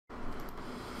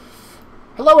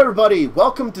Hello everybody,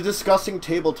 welcome to Discussing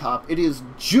Tabletop. It is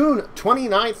June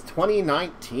 29th,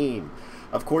 2019.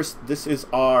 Of course, this is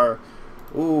our,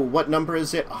 what number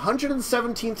is it?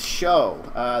 117th show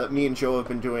that me and Joe have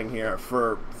been doing here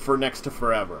for next to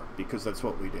forever, because that's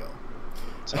what we do.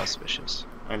 It's auspicious.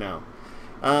 I know.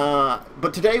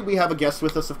 But today we have a guest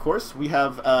with us, of course. We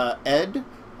have Ed,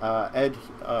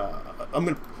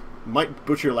 might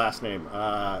butcher your last name,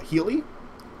 Healy,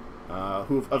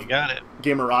 who of You got it.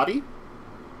 Gamerati.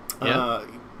 Yeah.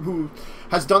 Who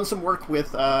has done some work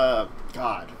with, God,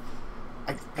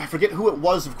 I forget who it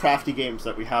was of Crafty Games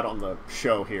that we had on the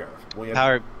show here.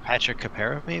 Patrick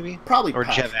Capera, maybe? Probably Or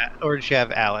did you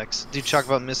have Alex? Did you talk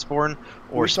about Mistborn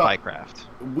or Spycraft?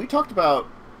 We talked about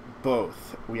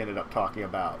both. We ended up talking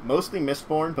about mostly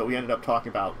Mistborn, but we ended up talking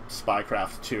about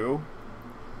Spycraft too.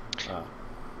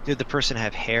 Did the person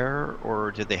have hair, or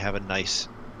did they have a nice,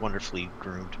 wonderfully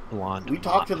groomed blonde? We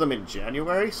talked to them in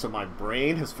January, so my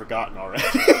brain has forgotten already.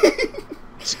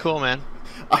 It's cool, man.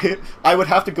 I would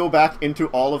have to go back into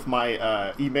all of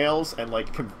my emails and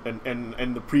like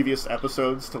and the previous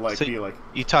episodes to like be like.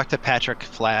 You talked to Patrick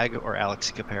Flagg or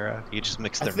Alex Capera. You just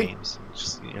mix their names.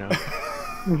 Just, you know.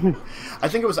 I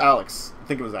think it was Alex.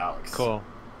 Cool.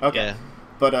 Okay. Yeah.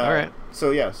 But all right. So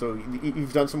yeah, so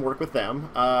you've done some work with them.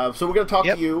 So we're gonna talk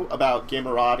to you about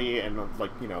Gamerati and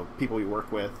like people you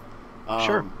work with.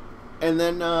 Sure. And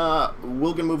then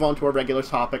we're gonna move on to our regular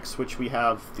topics, which we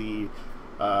have the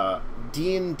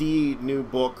D&D new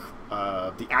book,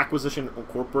 the Acquisitions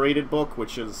Incorporated book,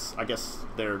 which is I guess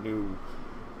their new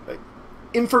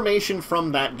information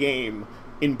from that game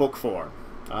in book form.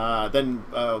 Then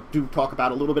do talk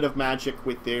about a little bit of Magic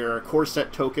with their core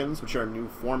set tokens, which are a new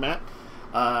format.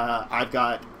 I've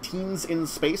got Teens in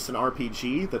Space, an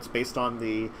RPG that's based on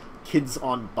the Kids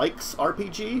on Bikes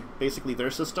RPG, basically their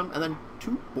system, and then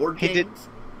 2 board games.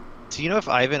 Do you know if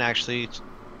Ivan actually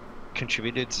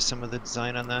contributed to some of the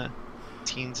design on that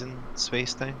Teens in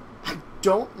Space thing? I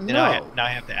don't know. Now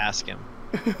I have to ask him.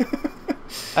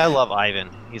 I love Ivan.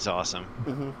 He's awesome.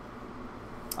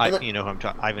 Mm-hmm. You know who I'm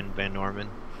talking? Ivan Van Norman.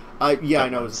 Yeah, I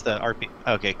know. It's the RP.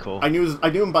 Okay, cool. I knew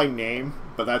him by name,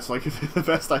 but that's like the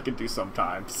best I can do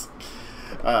sometimes.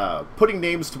 Putting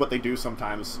names to what they do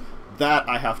sometimes, that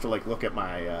I have to like look at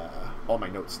my all my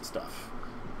notes and stuff.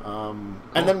 Cool.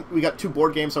 And then we got 2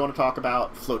 board games I want to talk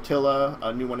about. Flotilla,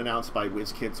 a new one announced by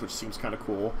Wizkids, which seems kind of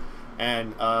cool,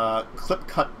 and Clip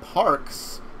Cut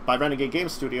Parks by Renegade Game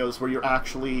Studios, where you're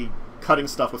actually cutting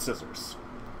stuff with scissors.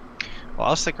 Well,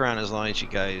 I'll stick around as long as you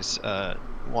guys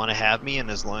want to have me, and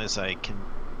as long as I can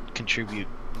contribute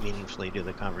meaningfully to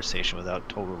the conversation without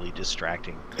totally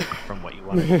distracting from what you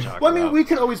wanted to talk about. Well, I mean, we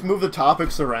can always move the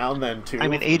topics around then, too.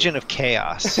 I'm an agent of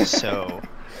chaos, so...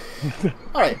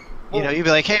 All right. Well, you'd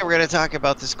be like, hey, we're going to talk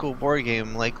about this cool board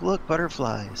game. Like, look,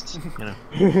 butterflies.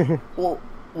 Well,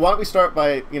 why don't we start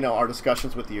by, our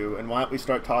discussions with you, and why don't we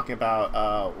start talking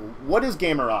about what is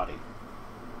Gamerati?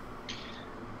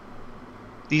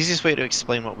 The easiest way to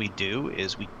explain what we do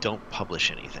is we don't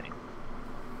publish anything.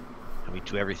 And we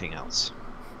do everything else.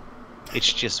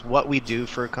 It's just what we do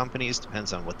for companies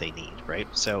depends on what they need, right?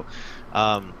 So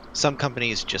some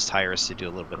companies just hire us to do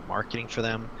a little bit of marketing for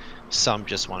them. Some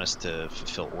just want us to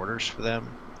fulfill orders for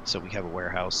them. So we have a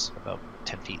warehouse about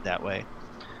 10 feet that way.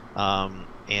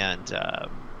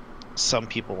 Some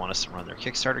people want us to run their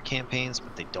Kickstarter campaigns,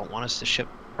 but they don't want us to ship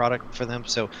product for them,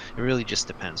 so it really just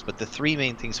depends. But the 3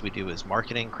 main things we do is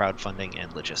marketing, crowdfunding,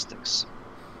 and logistics.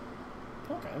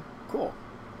 Okay, cool.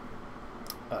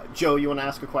 Joe, you want to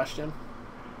ask a question?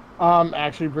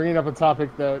 Actually, bringing up a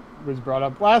topic that was brought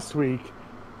up last week,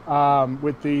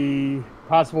 with the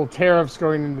possible tariffs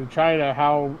going into China,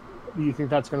 how do you think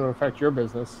that's going to affect your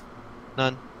business?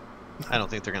 None. I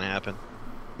don't think they're going to happen.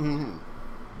 Mm-hmm.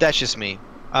 That's just me.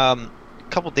 A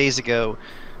couple days ago,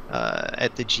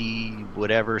 at the G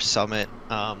whatever summit,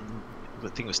 I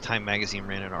think it was Time Magazine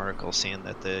ran an article saying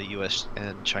that the U.S.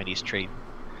 and Chinese trade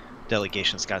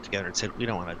delegations got together and said, we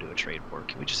don't want to do a trade war.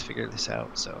 Can we just figure this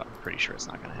out? So I'm pretty sure it's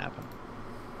not going to happen.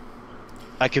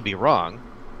 I could be wrong,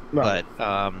 but...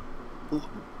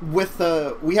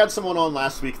 we had someone on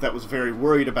last week that was very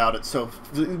worried about it, so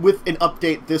with an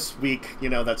update this week,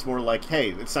 that's more like,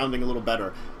 hey, it's sounding a little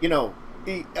better.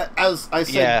 As I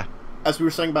said, as we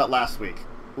were saying about last week,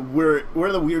 we're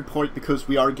at a weird point because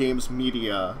we are games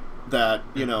media that,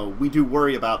 we do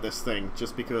worry about this thing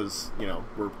just because,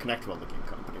 we're connected with all the game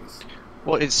companies.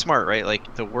 Well, it's smart, right?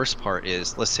 Like, the worst part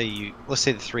is, let's say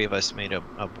the 3 of us made a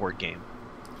board game,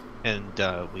 and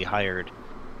we hired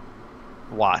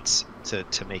Watts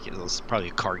to make it. It was probably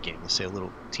a card game, let's say a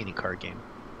little teeny card game.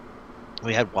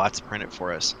 We had Watts print it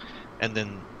for us, and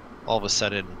then all of a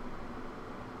sudden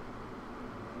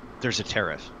there's a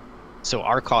tariff. So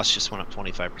our cost just went up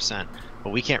 25%,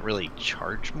 but we can't really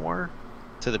charge more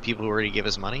to the people who already give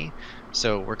us money.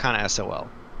 So we're kind of SOL.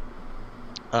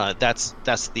 That's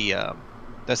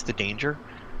the danger,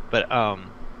 but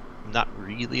I'm not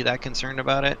really that concerned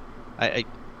about it.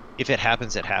 If it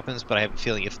happens, it happens. But I have a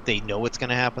feeling if they know it's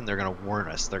going to happen, they're going to warn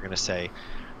us. They're going to say,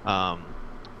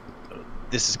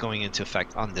 this is going into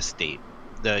effect on this date.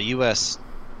 The U.S.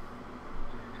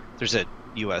 There's a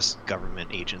U.S.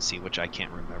 government agency, which I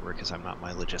can't remember because I'm not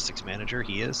my logistics manager.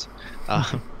 He is.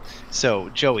 So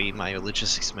Joey, my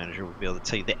logistics manager, will be able to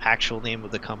tell you the actual name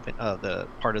of the company, the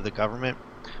part of the government.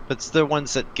 But it's the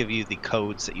ones that give you the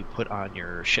codes that you put on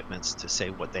your shipments to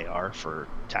say what they are for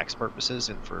tax purposes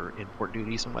and for import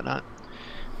duties and whatnot.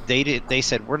 They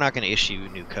said, we're not going to issue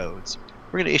new codes.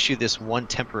 We're going to issue this one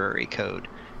temporary code,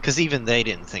 because even they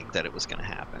didn't think that it was going to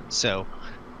happen. So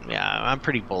yeah, I'm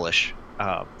pretty bullish.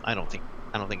 I don't think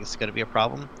it's going to be a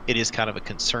problem. It is kind of a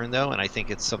concern though, and I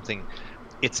think it's something.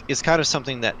 It's kind of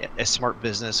something that a smart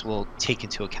business will take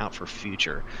into account for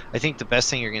future. I think the best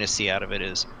thing you're going to see out of it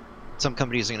is some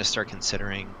companies are going to start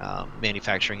considering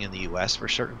manufacturing in the U.S. for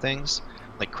certain things,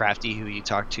 like Crafty, who you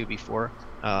talked to before.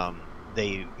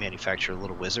 They manufacture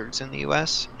Little Wizards in the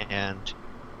U.S., and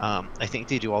I think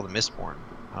they do all the Mistborn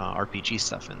RPG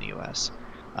stuff in the U.S.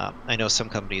 I know some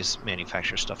companies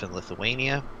manufacture stuff in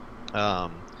Lithuania. The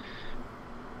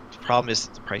problem is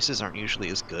that the prices aren't usually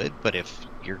as good, but if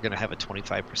you're going to have a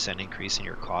 25% increase in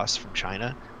your costs from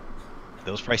China,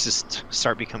 those prices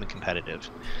start becoming competitive.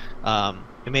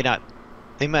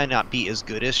 They might not be as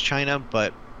good as China,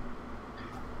 but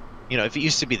if it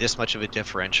used to be this much of a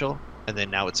differential, and then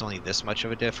now it's only this much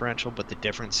of a differential, but the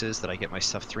difference is that I get my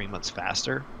stuff 3 months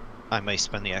faster, I may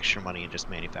spend the extra money and just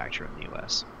manufacture in the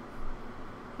U.S.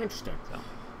 Interesting. So.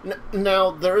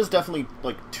 Now, there is definitely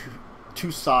like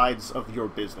two sides of your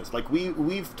business. Like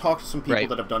we've talked to some people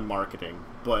that have done marketing,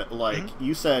 but like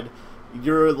you said,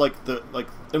 you're like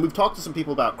and we've talked to some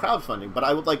people about crowdfunding. But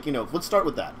I would like let's start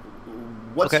with that.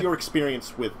 What's your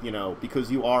experience with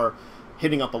because you are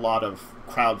hitting up a lot of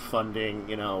crowdfunding,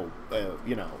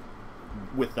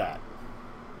 with that?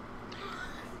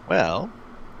 Well,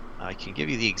 I can give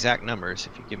you the exact numbers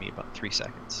if you give me about 3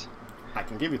 seconds. I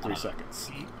can give you 3 seconds.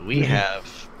 We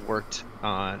have worked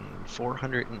on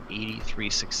 483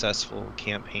 successful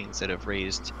campaigns that have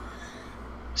raised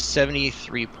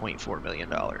 $73.4 million.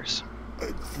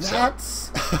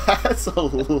 That's a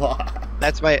lot.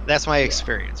 That's my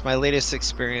experience. My latest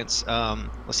experience.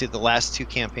 Let's see, the last 2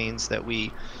 campaigns that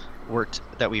we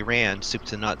ran, Soup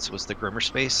to Nuts, was the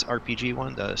Grimmerspace RPG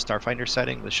one, the Starfinder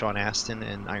setting with Sean Astin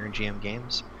and Iron GM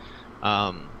Games.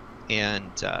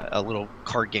 And a little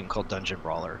card game called Dungeon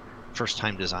Brawler. First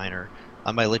time designer.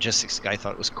 My logistics guy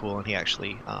thought it was cool, and he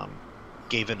actually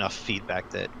gave enough feedback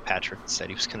that Patrick said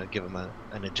he was going to give him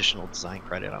an additional design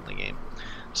credit on the game.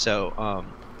 So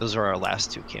those are our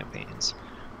last 2 campaigns.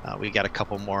 We got a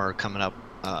couple more coming up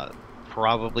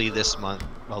probably this month.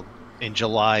 Well, in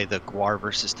July, the Gwar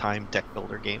versus Time deck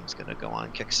builder game is going to go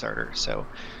on Kickstarter. So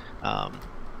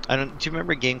do you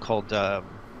remember a game called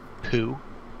Pooh?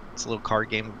 It's a little card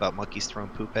game about monkeys throwing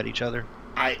poop at each other.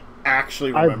 I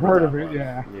actually remember I've heard of it, one.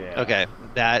 yeah. Okay,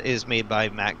 that is made by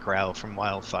Matt Grau from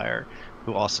Wildfire,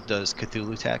 who also does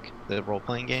Cthulhu Tech, the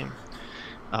role-playing game,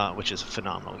 which is a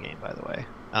phenomenal game, by the way.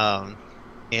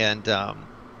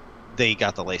 They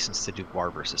got the license to do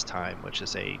Gwar versus Time, which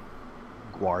is a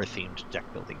Gwar-themed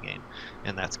deck-building game,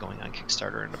 and that's going on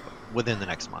Kickstarter within the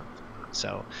next month.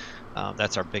 So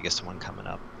that's our biggest one coming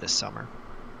up this summer.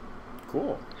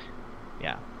 Cool.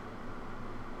 Yeah.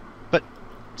 But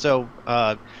so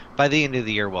by the end of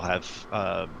the year, we'll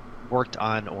have worked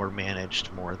on or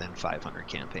managed more than 500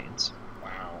 campaigns.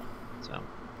 Wow. So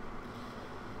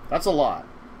that's a lot.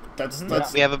 That's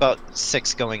we have about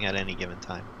 6 going at any given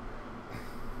time.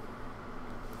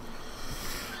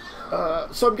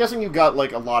 So I'm guessing you've got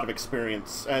like a lot of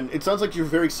experience, and it sounds like you're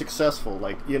very successful.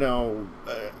 Like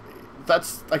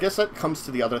that's I guess that comes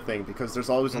to the other thing, because there's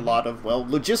always a lot of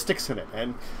logistics in it,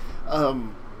 and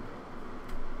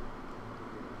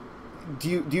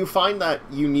do you find that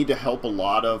you need to help a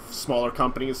lot of smaller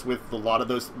companies with a lot of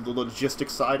the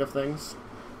logistics side of things?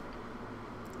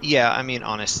 Yeah, I mean,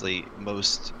 honestly,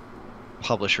 most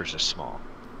publishers are small,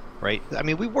 right? I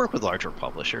mean, we work with larger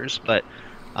publishers, but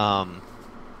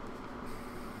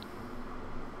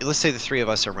let's say the 3 of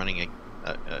us are running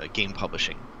a game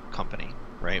publishing company,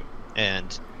 right?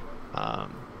 And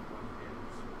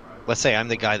let's say I'm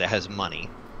the guy that has money,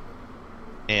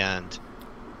 and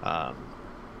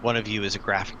one of you is a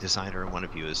graphic designer and one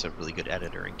of you is a really good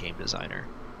editor and game designer,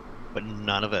 but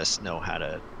none of us know how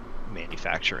to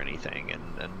manufacture anything,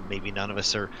 and maybe none of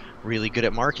us are really good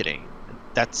at marketing.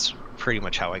 That's pretty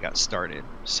much how I got started.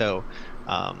 So,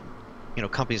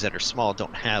 companies that are small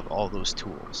don't have all those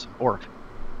tools, or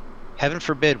heaven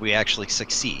forbid we actually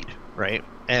succeed, right?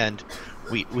 And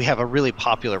we have a really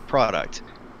popular product.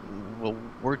 Well,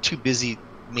 we're too busy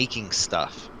making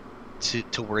stuff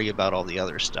to worry about all the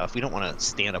other stuff. We don't want to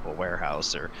stand up a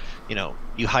warehouse, or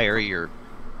you hire your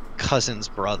cousin's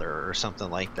brother or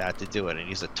something like that to do it, and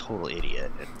he's a total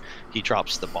idiot and he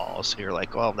drops the ball, so you're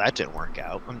like, well, that didn't work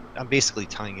out. I'm basically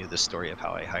telling you the story of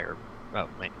how I hire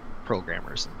my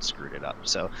programmers and screwed it up.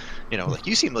 So like,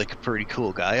 you seem like a pretty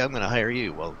cool guy, I'm going to hire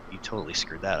you. Well, you totally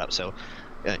screwed that up. So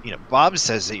Bob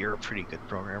says that you're a pretty good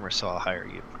programmer, so I'll hire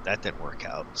you. That didn't work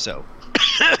out. So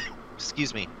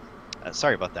excuse me,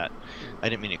 sorry about that. I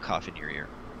didn't mean to cough in your ear.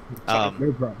 No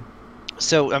problem.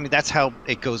 So that's how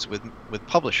it goes with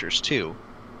publishers too.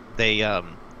 They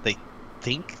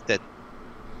think that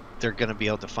they're going to be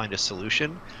able to find a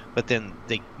solution, but then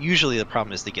usually the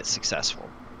problem is they get successful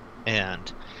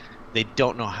and they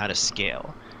don't know how to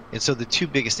scale. And so the two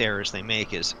biggest errors they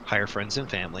make is hire friends and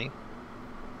family,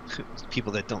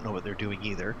 people that don't know what they're doing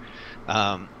either,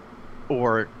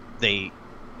 or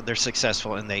they're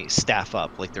successful and they staff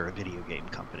up like they're a video game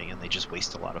company, and they just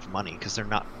waste a lot of money because they're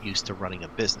not used to running a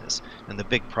business. And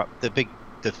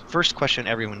the first question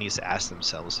everyone needs to ask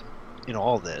themselves in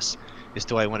all this is,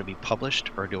 do I want to be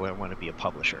published or do I want to be a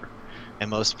publisher? And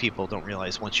most people don't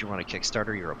realize once you run a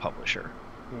Kickstarter, you're a publisher.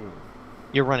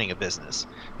 You're running a business.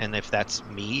 And if that's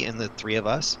me and the three of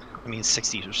us,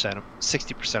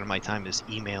 60% of my time is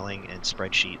emailing and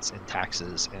spreadsheets and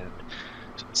taxes and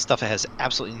stuff that has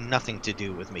absolutely nothing to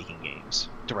do with making games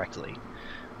directly.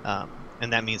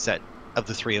 And that means that of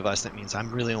the three of us, that means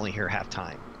I'm really only here half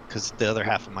time, because the other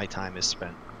half of my time is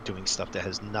spent doing stuff that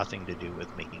has nothing to do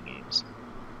with making games.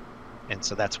 And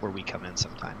so that's where we come in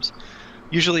sometimes.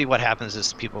 Usually what happens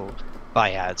is people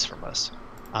buy ads from us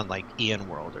on like Ian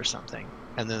World or something,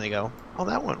 and then they go, oh,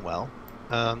 that went well,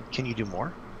 can you do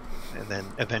more? And then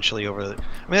eventually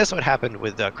that's what happened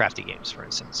with Crafty Games, for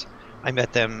instance. I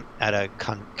met them at a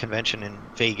convention in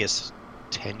Vegas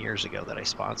 10 years ago that I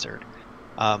sponsored,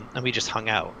 and we just hung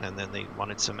out, and then they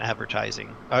wanted some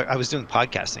advertising. I was doing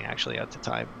podcasting actually at the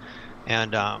time,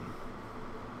 and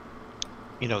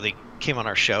they came on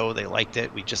our show, they liked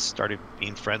it, we just started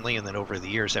being friendly, and then over the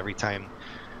years, every time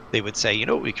they would say,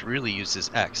 what we could really use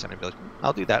is X, and I'd be like,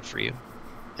 I'll do that for you.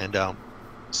 And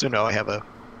so now I have a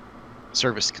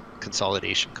service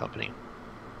consolidation company,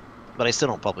 but I still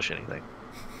don't publish anything.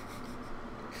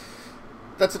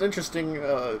 That's an interesting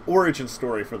origin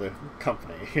story for the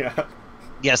company. Yeah.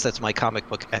 Yes, that's my comic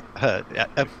book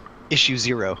issue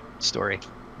 0 story.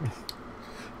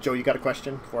 Joe, you got a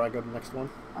question before I go to the next one?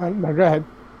 No, go ahead.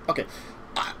 Okay.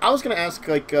 I was going to ask,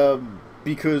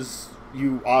 because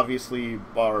you obviously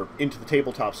are into the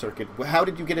tabletop circuit, how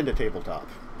did you get into tabletop?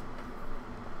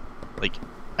 Like,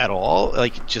 at all?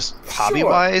 Like, just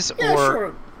hobby-wise? Yeah, or...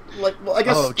 sure. I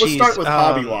guess let's start with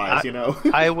hobby-wise,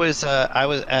 I was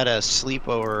at a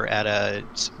sleepover at a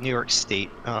New York State,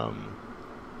 I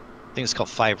think it's called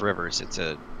Five Rivers. It's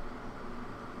a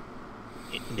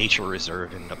nature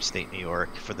reserve in upstate New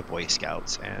York for the Boy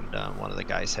Scouts, and one of the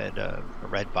guys had a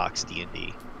red box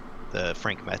D&D, the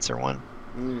Frank Metzer one.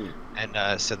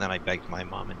 And so then I begged my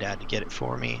mom and dad to get it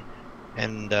for me,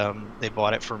 and they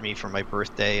bought it for me for my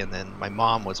birthday. And then my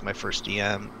mom was my first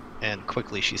GM, and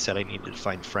quickly she said I needed to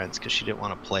find friends because she didn't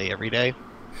want to play every day,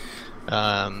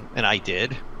 and I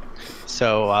did.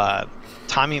 So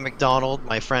Tommy McDonald,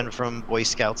 my friend from Boy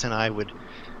Scouts, and I would,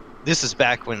 this is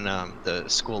back when the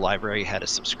school library had a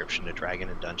subscription to Dragon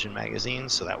and Dungeon magazine,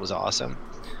 so that was awesome.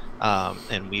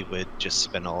 And we would just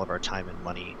spend all of our time and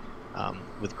money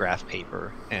with graph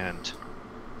paper and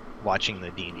watching the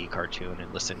D&D cartoon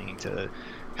and listening to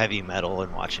heavy metal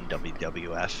and watching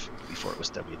WWF before it was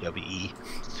WWE,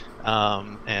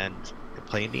 and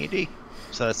playing D&D.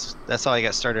 So that's how I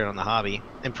got started on the hobby,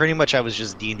 and pretty much I was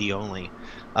just D&D only.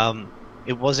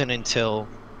 It wasn't until,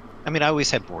 I always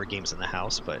had board games in the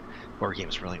house, but board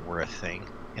games really were a thing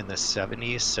in the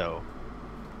 70s, so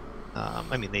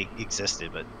they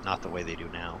existed, but not the way they do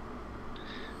now.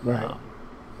 Right.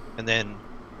 And then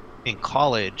in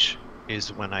college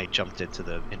is when I jumped into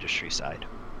the industry side.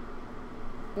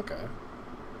 Okay.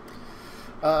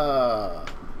 All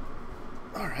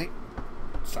right.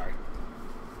 Sorry.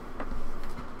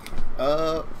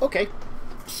 Okay.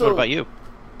 So, what about you?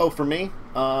 Oh, for me?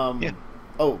 Yeah.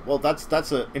 Oh, well,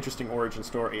 that's an interesting origin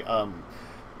story.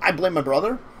 I blame my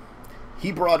brother.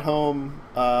 He brought home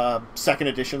second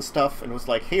edition stuff and was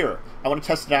like, "Here, I want to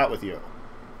test it out with you."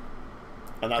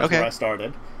 And that's where I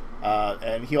started.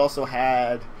 And he also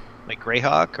had... Like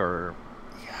Greyhawk or...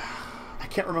 I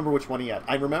can't remember which one he had.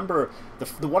 I remember...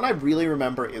 The one I really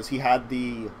remember is he had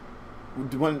the...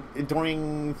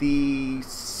 During the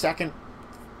second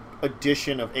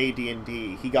edition of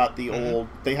AD&D, he got the old...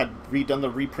 They had redone the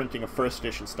reprinting of first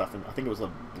edition stuff, and I think it was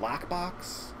a black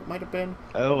box, it might have been.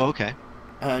 Oh, okay.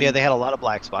 And yeah, they had a lot of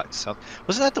black box stuff.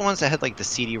 Wasn't that the ones that had like the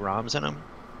CD-ROMs in them?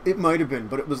 It might have been,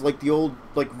 but it was like the old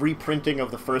reprinting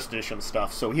of the first edition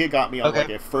stuff. So he had got me on like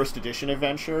a first edition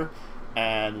adventure,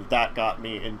 and that got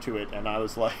me into it, and I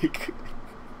was like...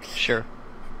 Sure.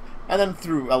 And then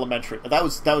through elementary... That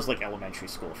was like elementary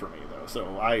school for me, though,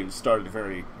 so I started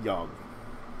very young.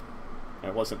 And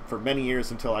it wasn't for many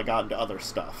years until I got into other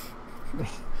stuff.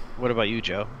 What about you,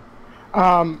 Joe?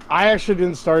 I actually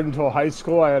didn't start until high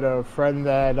school. I had a friend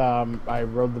that I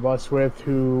rode the bus with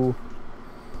who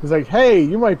was like, "Hey,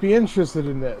 you might be interested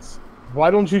in this. Why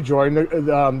don't you join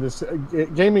this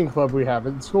gaming club we have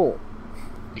in school?"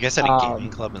 You guys had a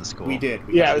gaming club in school? We did.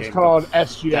 Yeah, it's called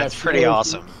SGS. That's pretty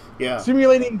awesome. Yeah.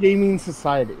 Simulating Gaming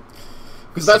Society.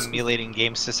 Simulating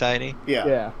Game Society?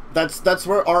 Yeah. That's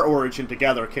where our origin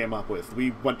together came up with.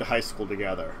 We went to high school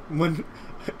together. When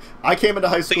I came into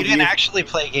high school... So you didn't actually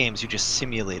play games, you just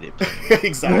simulated playing.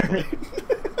 Exactly.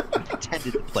 You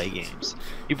pretended to play games.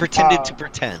 You pretended to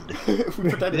pretend.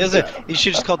 You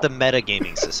should just call it the Meta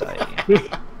Gaming Society.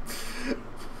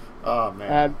 Oh,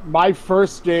 man. And my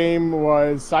first game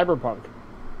was Cyberpunk.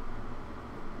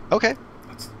 Okay.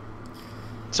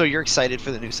 So you're excited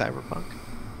for the new Cyberpunk?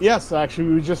 Yes,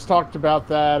 actually, we just talked about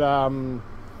that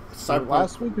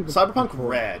last week. Cyberpunk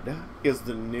Red is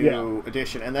the new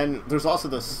edition, and then there's also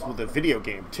the video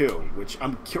game too, which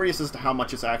I'm curious as to how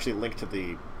much is actually linked to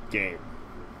the game.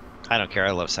 I don't care.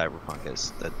 I love Cyberpunk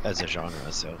as a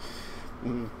genre. So,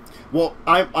 well,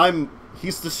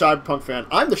 he's the Cyberpunk fan.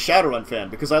 I'm the Shadowrun fan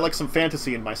because I like some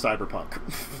fantasy in my Cyberpunk.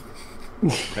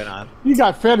 Right on. You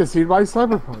got fantasy in my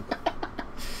Cyberpunk.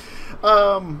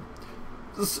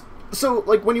 So,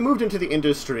 like, when you moved into the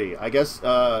industry, I guess,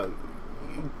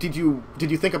 did you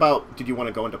think about, did you want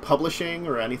to go into publishing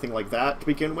or anything like that to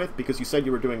begin with? Because you said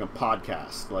you were doing a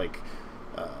podcast. Like,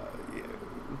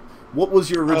 what was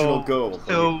your original goal?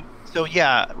 So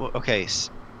yeah, okay.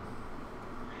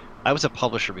 I was a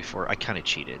publisher before. I kind of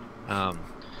cheated.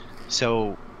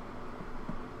 So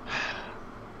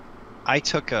I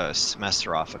took a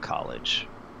semester off of college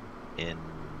in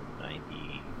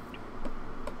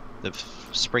the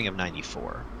spring of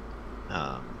 '94.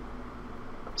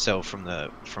 So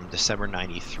from December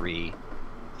 '93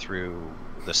 through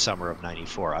the summer of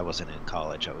 '94, I wasn't in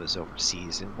college. I was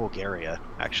overseas in Bulgaria,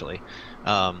 actually.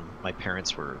 My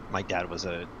parents were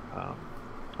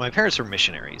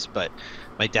missionaries, but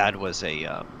my dad was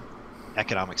a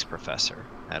economics professor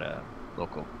at a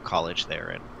local college there,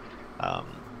 and I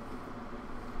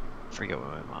forget what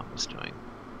my mom was doing.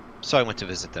 So I went to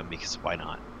visit them because why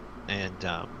not?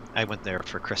 And I went there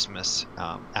for Christmas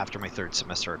after my third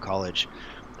semester of college,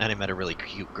 and I met a really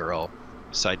cute girl.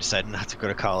 So I decided not to go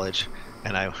to college,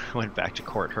 and I went back to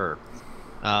court her.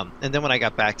 And then when I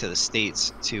got back to the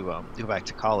States to go back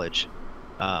to college,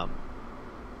 I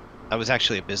was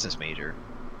actually a business major,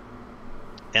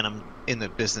 and I'm in the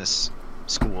business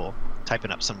school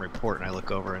typing up some report, and I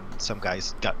look over, and some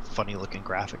guy's got funny-looking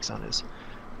graphics on his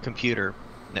computer,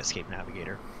 Netscape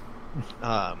Navigator.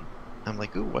 I'm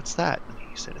like, ooh, what's that? And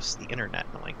he said, it's the internet.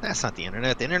 And I'm like, that's not the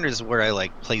internet. The internet is where I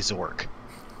like play Zork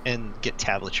and get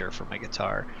tablature for my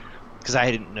guitar, because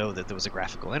I didn't know that there was a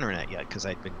graphical internet yet, because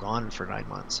I'd been gone for 9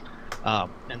 months.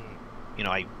 And you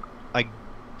know, I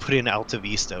put in Alta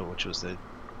Vista, which was the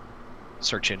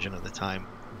search engine of the time,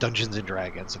 Dungeons and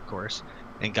Dragons, of course,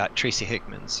 and got Tracy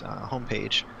Hickman's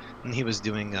homepage, and he was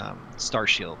doing Star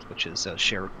Shield, which is a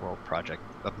shared world project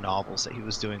of novels that he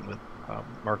was doing with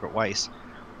Margaret Weiss.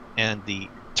 And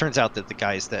turns out that the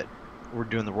guys that were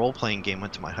doing the role-playing game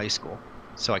went to my high school,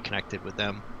 so I connected with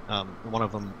them. One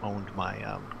of them owned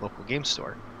my local game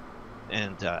store,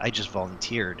 and I just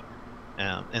volunteered.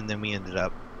 And then we ended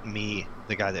up, me,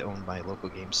 the guy that owned my local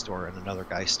game store, and another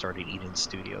guy started Eden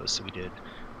Studios. So we did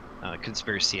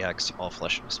Conspiracy X, All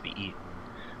Flesh Must Be Eaten,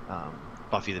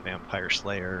 Buffy the Vampire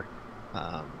Slayer,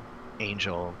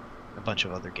 Angel, a bunch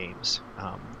of other games.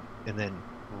 And then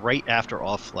right after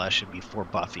All Flesh and before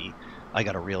Buffy, I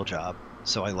got a real job,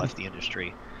 so I left the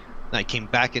industry. And I came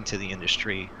back into the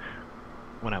industry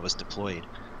when I was deployed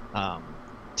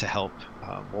to help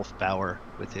Wolf Bauer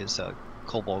with his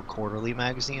Kobold Quarterly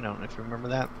magazine. I don't know if you remember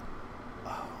that.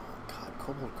 Oh, God,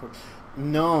 Kobold Quarterly.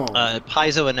 No.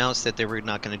 Paizo announced that they were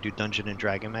not going to do Dungeon and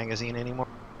Dragon magazine anymore.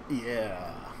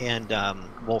 Yeah. And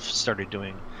Wolf started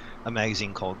doing a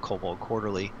magazine called Kobold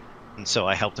Quarterly. and so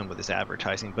I helped him with his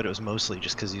advertising, but it was mostly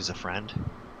just because he's a friend,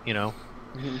 you know.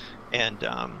 Mm-hmm. And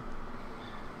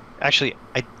actually,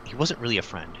 he wasn't really a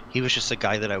friend. He was just a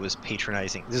guy that I was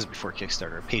patronizing. This is before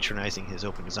Kickstarter, patronizing his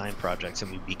open design projects,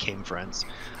 and we became friends.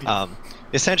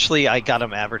 Essentially, I got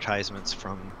him advertisements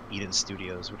from Eden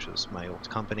Studios, which was my old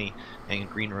company, and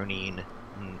Green Ronin,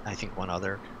 and I think one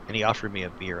other. And he offered me a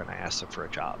beer, and I asked him for a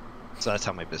job. So that's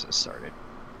how my business started.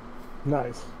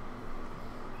 Nice.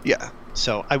 Yeah.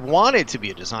 So I wanted to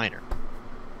be a designer.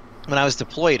 When I was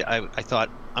deployed, I thought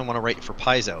I want to write for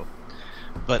Paizo,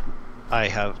 but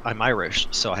I'm Irish,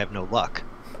 so I have no luck.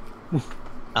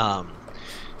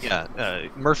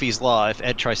 Murphy's Law, if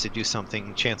Ed tries to do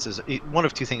something, one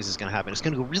of two things is going to happen. It's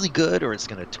going to go really good, or it's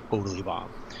going to totally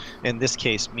bomb. In this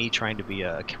case, me trying to be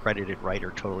a accredited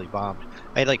writer totally bombed.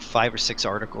 I had like 5 or 6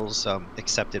 articles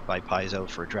accepted by Paizo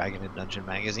for Dragon and Dungeon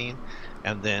magazine,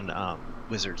 and then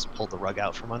Wizards pulled the rug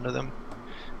out from under them.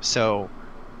 So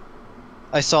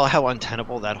I saw how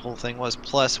untenable that whole thing was.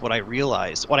 Plus, what I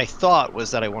thought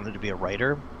was that I wanted to be a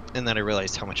writer, and then I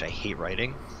realized how much I hate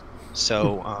writing.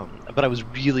 So, but I was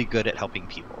really good at helping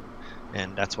people,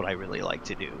 and that's what I really like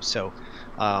to do. So,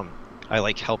 I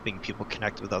like helping people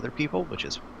connect with other people, which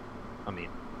is, I mean,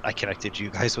 I connected you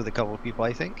guys with a couple of people,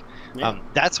 I think. Yeah.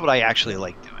 That's what I actually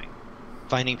like doing.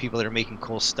 Finding people that are making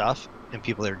cool stuff and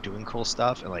people that are doing cool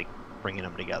stuff, and like bringing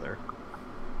them together.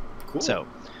 Cool.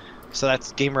 So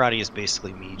that's Gamerati is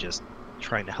basically me just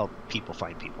trying to help people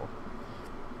find people.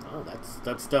 Oh,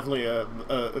 that's definitely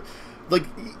like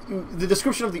the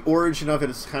description of the origin of it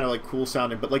is kind of like cool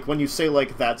sounding, but like when you say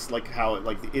like that's like how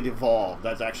it evolved,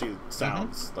 that actually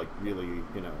sounds like really,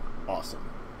 you know, awesome.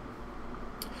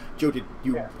 Joe, did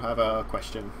you have a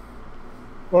question?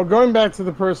 Well, going back to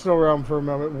the personal realm for a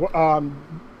moment,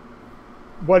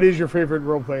 what is your favorite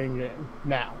role-playing game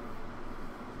now?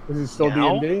 Is it still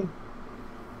D&D?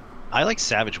 I like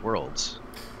Savage Worlds,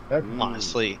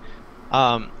 honestly.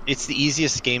 It's the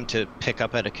easiest game to pick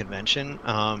up at a convention.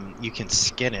 You can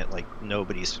skin it like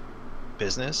nobody's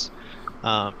business.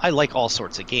 I like all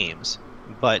sorts of games,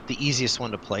 but the easiest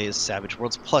one to play is Savage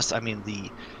Worlds. Plus, I mean, are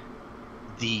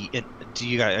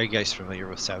you guys familiar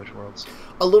with Savage Worlds?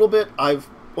 A little bit. I've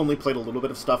only played a little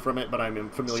bit of stuff from it, but I'm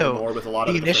familiar more with a lot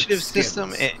of the initiative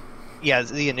system.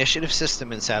 skins. The initiative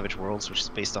system in Savage Worlds, which is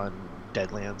based on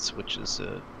Deadlands, which is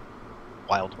a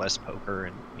Wild West poker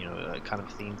and, you know, a kind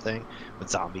of theme thing with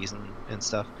zombies and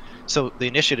stuff. So the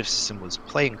initiative system was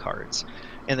playing cards,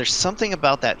 and there's something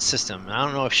about that system. And I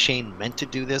don't know if Shane meant to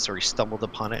do this or he stumbled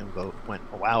upon it and went,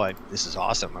 oh, wow, this is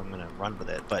awesome, I'm going to run with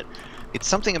it. But it's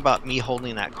something about me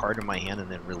holding that card in my hand and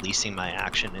then releasing my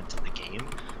action into the game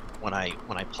when I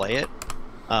play it.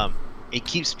 It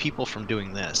keeps people from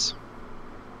doing this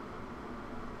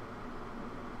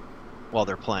while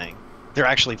they're playing. They're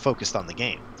actually focused on the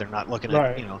game. They're not looking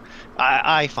at, you know,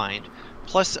 I find.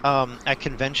 Plus, at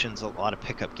conventions, a lot of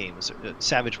pickup games.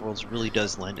 Savage Worlds really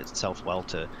does lend itself well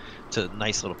to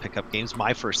nice little pickup games.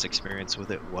 My first experience with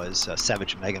it was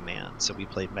Savage Mega Man. So we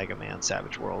played Mega Man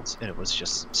Savage Worlds, and it was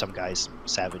just some guy's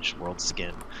Savage World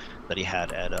skin that he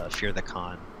had at Fear the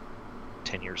Con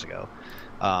 10 years ago.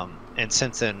 And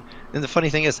since then, and the funny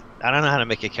thing is, I don't know how to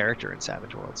make a character in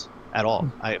Savage Worlds at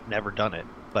all. I've never done it,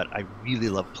 but I really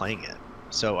love playing it.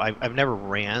 So I've never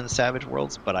ran Savage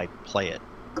Worlds, but I play it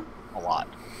a lot.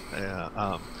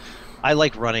 I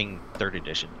like running 3rd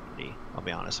edition D&D, I'll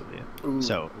be honest with you. Ooh,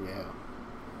 so, yeah.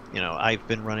 You know, I've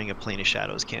been running a Plane of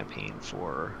Shadows campaign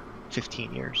for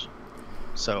 15 years.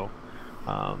 So,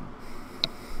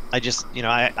 I just, you know,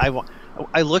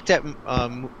 I looked at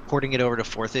porting it over to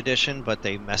 4th edition, but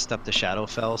they messed up the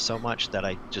Shadowfell so much that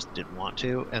I just didn't want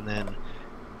to. And then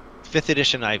 5th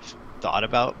edition, I've thought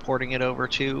about porting it over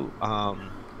to.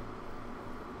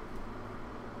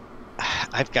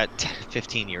 I've got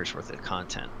 15 years worth of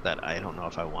content that I don't know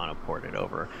if I want to port it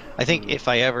over. I think if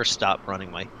I ever stop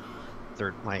running my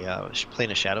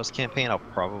Plane of Shadows campaign, I'll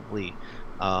probably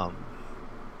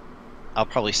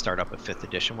start up a 5th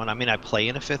edition one. I mean, I play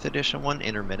in a 5th edition one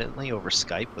intermittently over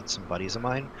Skype with some buddies of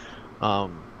mine,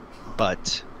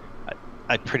 but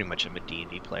I pretty much am a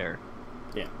D&D player.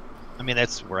 Yeah. I mean,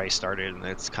 that's where I started, and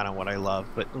that's kind of what I love.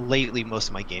 But lately, most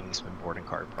of my gaming's been board and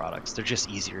card products. They're just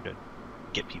easier to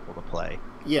get people to play.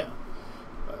 Yeah.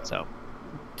 So,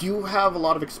 do you have a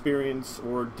lot of experience,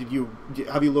 or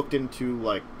have you looked into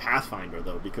like Pathfinder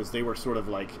though? Because they were sort of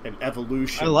like an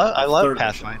evolution. I love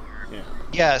Pathfinder. Yeah.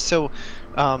 Yeah. So,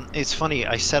 it's funny.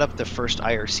 I set up the first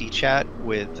IRC chat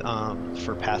with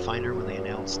for Pathfinder when they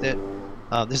announced it.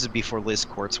 This is before Liz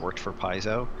Quartz worked for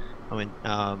Paizo. I mean,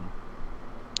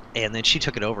 and then she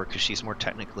took it over because she's more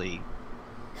technically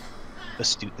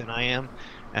astute than I am.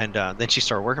 And then she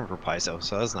started working for Paizo,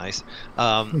 so that was nice.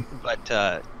 But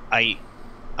I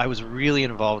was really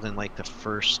involved in like the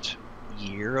first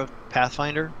year of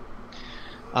Pathfinder.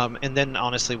 And then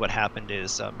honestly what happened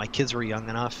is my kids were young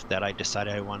enough that I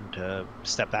decided I wanted to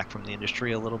step back from the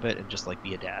industry a little bit and just like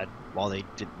be a dad while they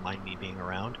didn't mind me being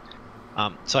around.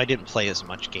 So I didn't play as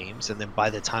much games, and then by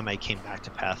the time I came back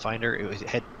to Pathfinder, it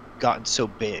had gotten so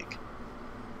big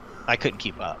I couldn't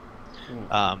keep up.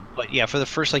 But yeah, for the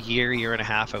first like year and a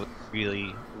half, I was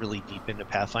really deep into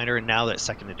Pathfinder, and now that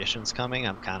 2nd edition's coming,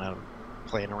 I'm kind of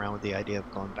playing around with the idea of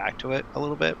going back to it a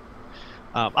little bit.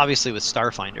 Obviously with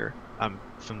Starfinder, I'm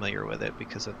familiar with it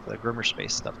because of the Grimmer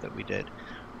Space stuff that we did,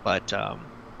 but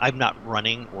I'm not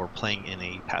running or playing in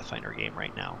a Pathfinder game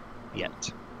right now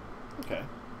yet. Okay.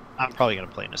 I'm probably going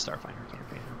to play in a Starfinder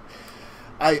campaign.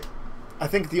 I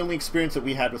think the only experience that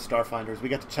we had with Starfinder is we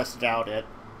got to test it out at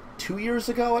 2 years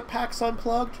ago at PAX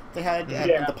Unplugged. They had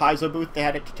at the Paizo booth. They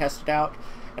had it to test it out,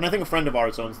 and I think a friend of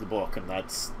ours owns the book, and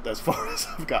that's as far as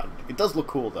I've gotten. It does look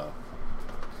cool though.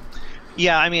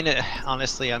 Yeah, I mean,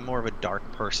 honestly, I'm more of a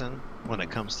dark person when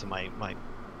it comes to my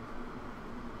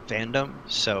fandom.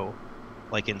 So,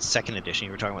 like in 2nd edition,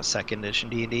 you were talking about 2nd edition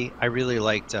D&D. I really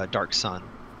liked Dark Sun.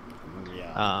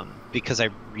 Yeah. Because I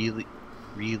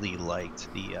really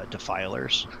liked the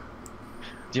Defilers.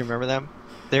 Do you remember them?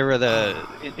 They were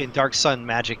in Dark Sun,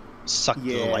 magic sucked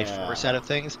the life force out of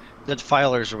things. The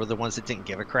Defilers were the ones that didn't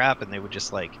give a crap, and they would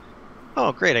just like,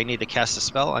 oh great, I need to cast a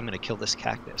spell, I'm going to kill this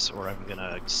cactus, or I'm going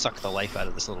to suck the life out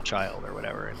of this little child, or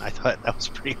whatever. And I thought that was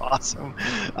pretty awesome.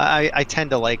 I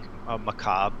tend to like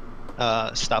macabre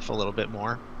stuff a little bit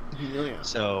more. Yeah.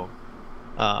 So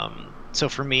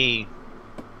for me,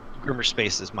 Grimmer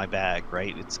Space is my bag,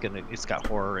 right? It's got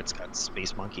horror, it's got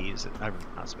space monkeys,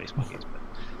 not space monkeys, but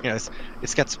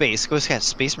it's got space. It's got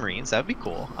space marines. That'd be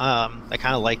cool. I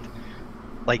kind of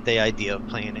like the idea of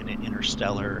playing in an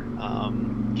interstellar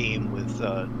game with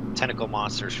tentacle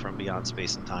monsters from beyond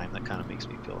space and time. That kind of makes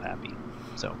me feel happy.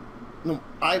 So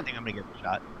I think I'm gonna give it a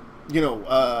shot.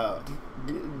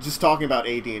 Just talking about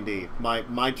AD&D,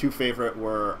 my two favorite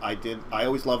were I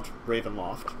always loved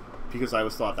Ravenloft because I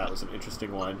always thought that was an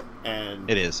interesting one, and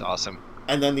it is awesome.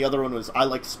 And then the other one was I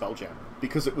liked Spelljammer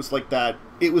because it was like that.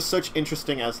 It was such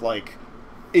interesting as like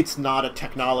it's not a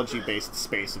technology-based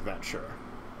space adventure.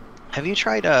 Have you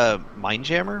tried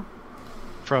Mindjammer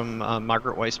from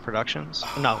Margaret Weiss Productions?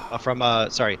 No, from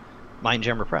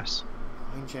Mindjammer Press.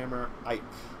 Mindjammer, I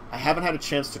haven't had a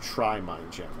chance to try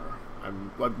Mindjammer.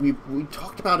 We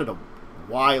talked about it a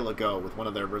while ago with one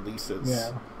of their releases.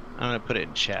 Yeah. I'm gonna put it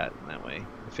in chat that way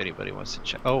if anybody wants to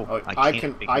check. Oh, I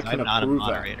can I'm not a approve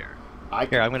moderator. that.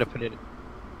 Here, I'm gonna put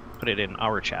it in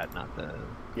our chat, not the.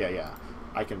 Yeah.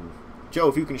 I can. Joe,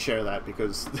 if you can share that,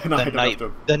 because then I don't have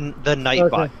to. The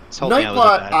Nightbot. Okay.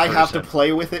 Nightbot, I have to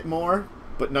play with it more,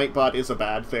 but Nightbot is a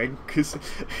bad thing because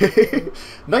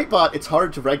Nightbot, it's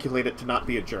hard to regulate it to not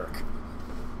be a jerk.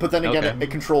 But then again,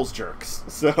 it controls jerks,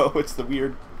 so it's the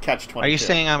weird catch-22. Are you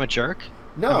saying I'm a jerk?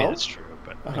 No, I mean it's true,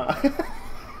 but.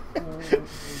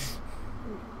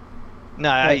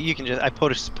 No, you can just. I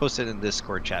posted in the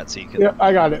Discord chat, so you can. Yeah,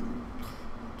 I got it.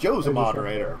 Joe's a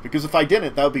moderator because if I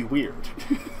didn't, that would be weird.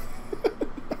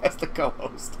 As the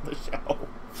co-host of the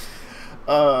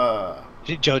show.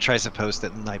 Joe tries to post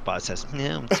it, and Nightbot says,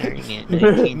 "No, I'm starting it."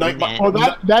 Nightbot. Well,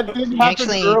 that didn't happen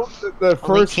the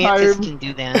first time. Can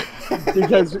do that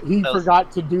because he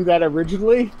forgot to do that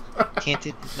originally. Can't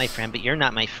do my friend, but you're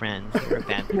not my friend. You're a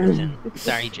bad person.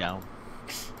 Sorry, Joe.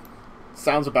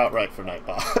 Sounds about right for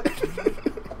Nightbot.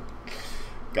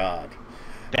 God.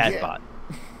 Bad bot.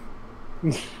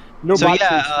 No. So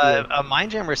yeah,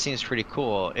 Mindjammer seems pretty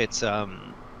cool. It's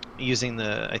using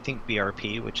the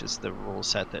BRP, which is the rule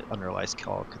set that underlies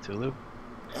Call of Cthulhu.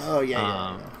 Oh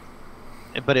yeah.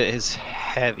 But it is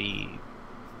heavy.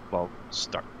 Well,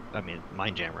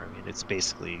 Mindjammer. I mean, it's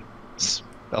basically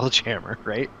Spelljammer,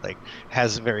 right? Like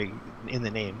has very in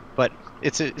the name, but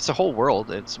it's a whole world.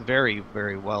 It's very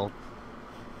very well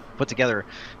put together.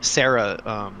 Sarah,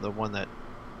 the one that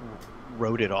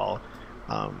wrote it all,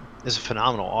 is a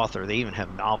phenomenal author. They even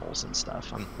have novels and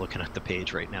stuff. I'm looking at the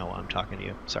page right now while I'm talking to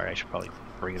you. Sorry, I should probably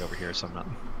bring it over here so I'm not.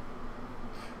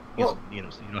 You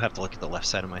don't have to look at the left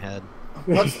side of my head.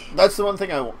 That's the one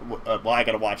thing I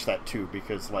gotta watch that too,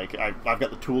 because like I've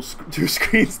got the two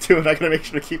screens too, and I gotta make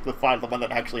sure to keep the one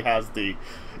that actually has the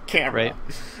camera.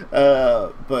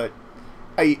 Right. But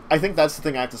I think that's the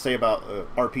thing I have to say about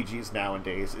RPGs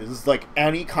nowadays is like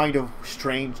any kind of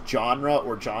strange genre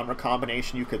or genre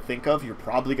combination you could think of, you're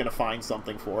probably going to find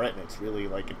something for it, and it's really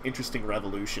like an interesting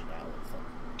revolution now with them.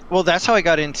 Well, that's how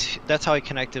I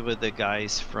connected with the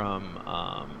guys from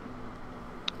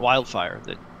wildfire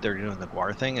that they're doing the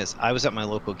Guar thing is I was at my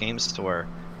local game store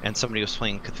and somebody was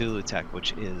playing Cthulhu Tech,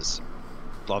 which is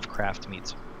Lovecraft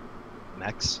meets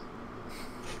mechs.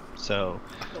 So,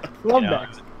 Love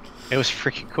that. it was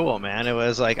freaking cool, man. It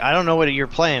was like, I don't know what you're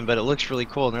playing, but it looks really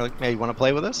cool. And they're like, hey, you want to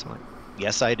play with us? I'm like,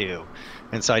 yes, I do.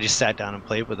 And so I just sat down and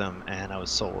played with them, and I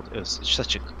was sold. It's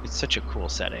such a cool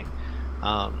setting,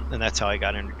 and that's how I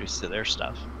got introduced to their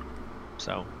stuff.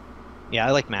 So, yeah,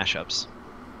 I like mashups.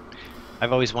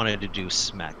 I've always wanted to do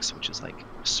SMEX, which is like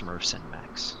Smurfs and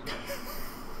mechs.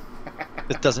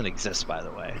 It doesn't exist, by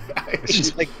the way. It's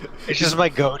just my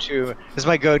go-to. It's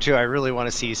my go-to. I really want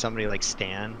to see somebody like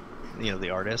Stan, the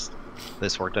artist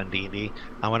that's worked on D&D.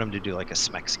 I want him to do like a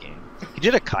SMEX game. He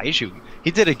did a kaiju.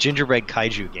 He did a gingerbread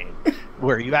kaiju game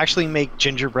where you actually make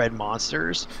gingerbread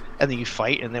monsters and then you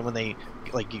fight, and then when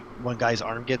one guy's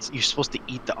arm you're supposed to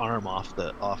eat the arm off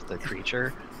the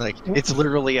creature. Like, it's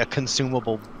literally a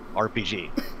consumable RPG.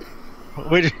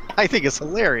 Which I think is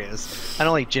hilarious. I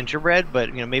don't like gingerbread,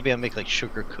 but maybe I'll make like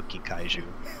sugar cookie kaiju.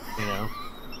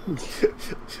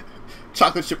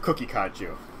 Chocolate chip cookie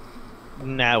kaiju.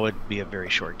 That would be a very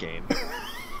short game.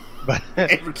 But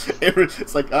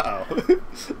it's like,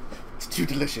 it's too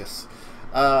delicious.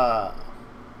 I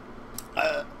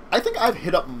think I've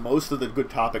hit up most of the good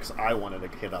topics I wanted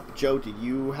to hit up. Joe, do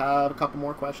you have a couple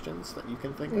more questions that you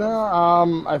can think of?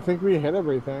 No, I think we hit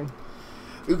everything.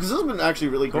 Because this has been actually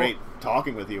really great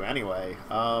talking with you anyway.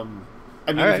 I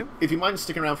mean, right. if you mind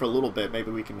sticking around for a little bit,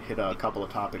 maybe we can hit a couple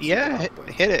of topics. Yeah,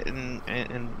 hit it,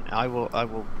 and I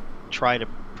will try to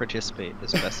participate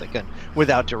as best I can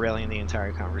without derailing the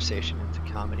entire conversation into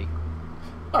comedy.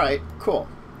 All right, cool.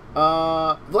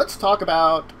 Let's talk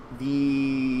about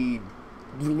the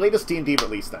latest D&D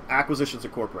release, that Acquisitions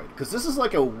Incorporated, because this is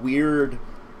like a weird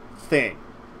thing.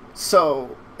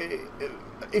 So,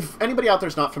 if anybody out there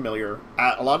is not familiar,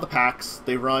 at a lot of the PAX,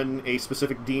 they run a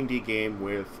specific D&D game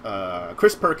with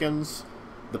Chris Perkins,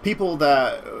 the people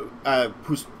that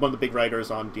who's one of the big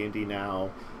writers on D&D now,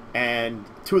 and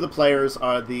two of the players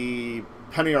are the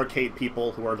Penny Arcade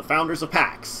people who are the founders of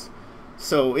PAX.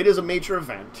 So it is a major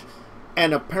event,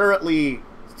 and apparently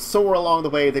somewhere along the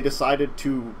way they decided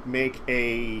to make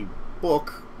a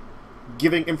book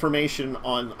giving information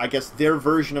on, I guess, their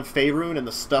version of Faerun and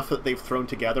the stuff that they've thrown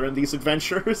together in these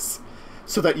adventures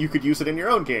so that you could use it in your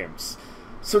own games.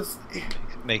 So it's...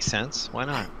 Makes sense. Why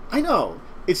not? I know.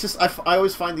 It's just, I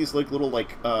always find these like little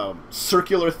like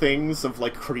circular things of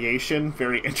like creation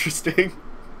very interesting.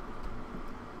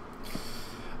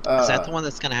 Is that the one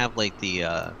that's gonna have like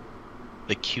the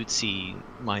cutesy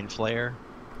mind flayer?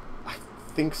 I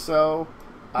think so.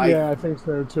 I think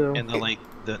so too. And the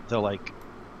like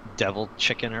devil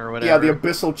chicken or whatever. Yeah, the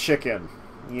abyssal chicken.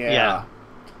 Yeah.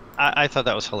 I thought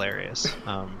that was hilarious.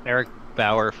 Eric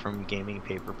Bauer from Gaming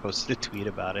Paper posted a tweet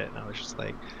about it, and I was just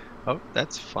like, oh,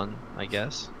 that's fun, I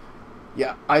guess.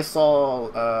 Yeah, I saw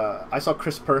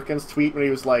Chris Perkins tweet when he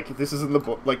was like, "This is in the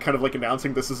book," like kind of like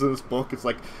announcing this is in his book. It's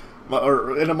like,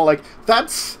 and I'm like,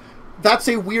 that's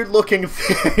a weird looking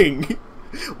thing.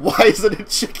 Why is it a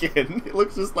chicken? It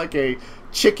looks just like a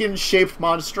chicken shaped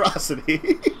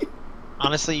monstrosity.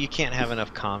 Honestly, you can't have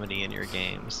enough comedy in your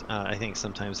games. I think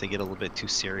sometimes they get a little bit too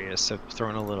serious. So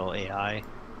throwing a little AI,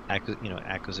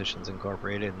 Acquisitions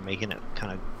Incorporated, and making it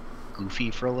kind of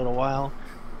goofy for a little while,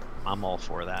 I'm all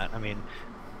for that. I mean,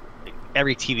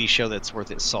 every TV show that's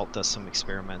worth its salt does some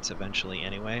experiments eventually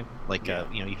anyway. Like,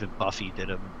 even Buffy did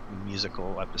a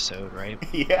musical episode, right?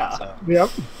 Yeah. So, yep.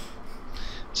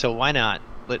 So why not?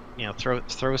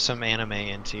 Throw some anime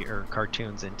into your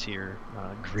cartoons into your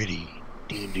gritty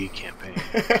D&D campaign.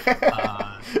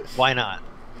 Why not?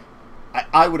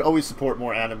 I would always support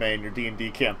more anime in your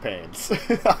D&D campaigns.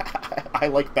 I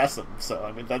like Besom, so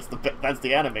I mean that's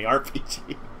the anime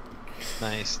RPG.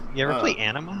 Nice. You ever play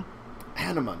Anima?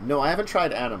 Anima? No, I haven't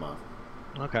tried Anima.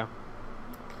 Okay.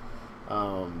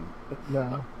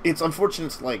 No. It's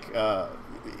unfortunate. Like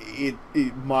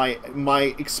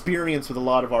my experience with a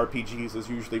lot of RPGs is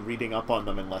usually reading up on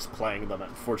them and less playing them.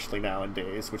 Unfortunately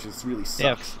nowadays, which is really sucks.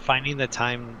 Yeah, finding the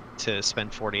time to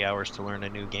spend 40 hours to learn a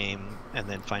new game and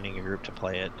then finding a group to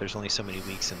play it. There's only so many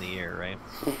weeks in the year, right?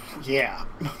 Yeah.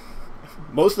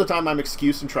 Most of the time I'm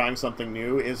excused in trying something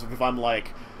new is if I'm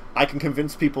like, I can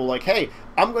convince people like, hey,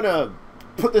 I'm gonna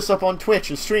put this up on Twitch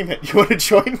and stream it. You want to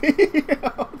join me?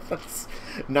 That's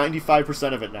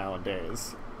 95% of it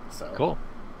nowadays. So. Cool.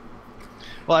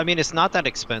 Well, I mean, it's not that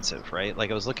expensive, right?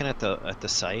 Like, I was looking at the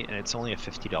site, and it's only a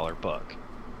 $50 book.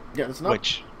 Yeah, it's not.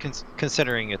 Which,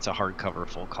 considering it's a hardcover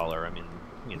full color, I mean,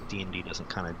 D&D doesn't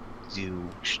kind of do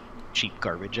cheap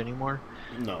garbage anymore.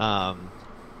 No.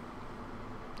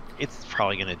 It's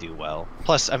probably going to do well.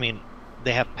 Plus, I mean,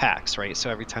 they have packs, right? So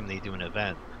every time they do an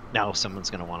event, now someone's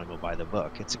going to want to go buy the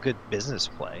book. It's a good business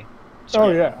play.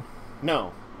 So, yeah.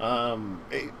 No.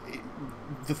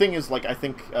 The thing is, like, I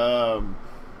think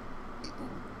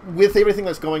with everything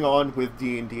that's going on with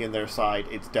D&D and their side,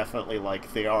 it's definitely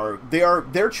like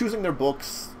they're choosing their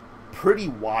books pretty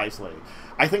wisely.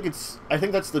 I think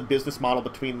that's the business model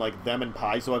between like them and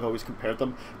Paizo. I've always compared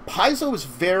them. Paizo is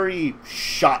very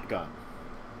shotgun.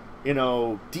 You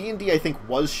know, D&D I think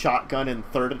was shotgun in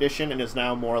 3rd edition and is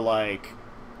now more like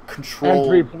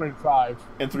control and 3.5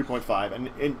 and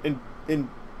 3.5 and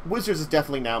Wizards is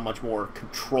definitely now much more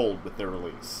controlled with their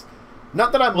release.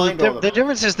 Not that I mind all the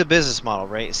difference is the business model,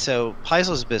 right? So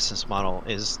Paizo's business model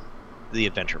is the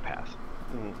adventure path.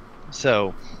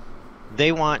 So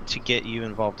they want to get you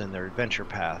involved in their adventure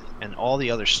path, and all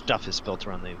the other stuff is built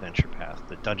around the adventure path: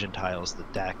 the dungeon tiles, the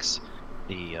decks,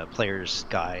 the player's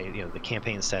guide, you know, the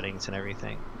campaign settings and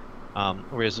everything.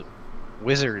 Whereas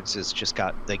Wizards has just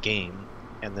got the game,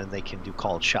 and then they can do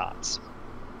called shots.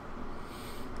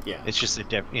 Yeah, it's just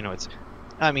it's.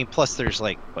 I mean, plus there's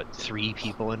like what 3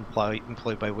 people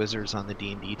employed by Wizards on the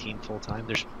D&D team full time.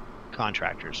 There's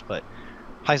contractors, but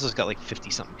Paizo's got like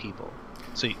 50-something people.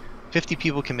 So 50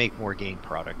 people can make more game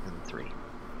product than 3.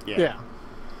 Yeah.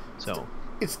 So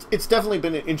it's definitely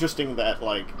been interesting that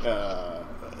like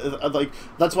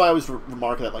that's why I was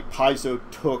remarking that like Paizo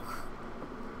took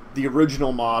the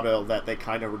original model that they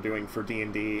kind of were doing for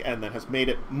D&D and then has made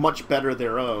it much better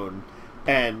their own,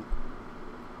 and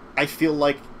I feel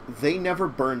like they never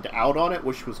burned out on it,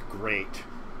 which was great.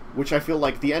 Which I feel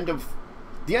like the end of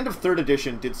 3rd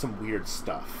edition did some weird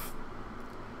stuff.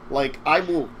 Like I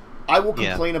will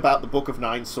complain about the Book of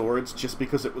 9 Swords just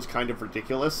because it was kind of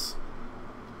ridiculous.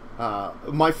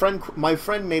 My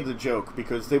friend made the joke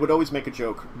because they would always make a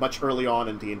joke much early on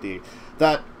in D&D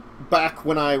that back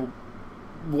when I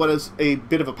was a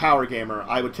bit of a power gamer,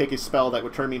 I would take a spell that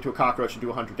would turn me into a cockroach and do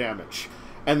 100 damage.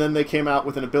 And then they came out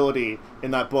with an ability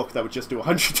in that book that would just do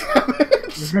 100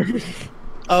 damage.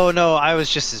 Oh no, I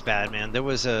was just as bad, man. There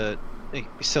was so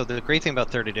the great thing about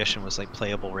 3rd edition was like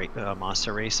playable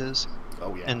monster races.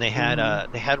 Oh yeah. And they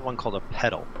had one called a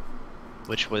petal,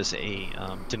 which was a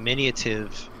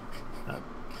diminutive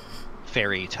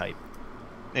fairy type.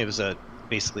 It was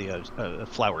basically a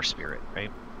flower spirit, right?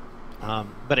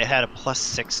 But it had a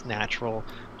 +6 natural,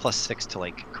 +6 to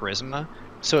like charisma,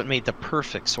 so it made the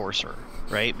perfect sorcerer,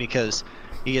 right? Because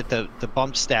you get the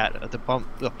bump stat, the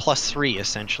 +3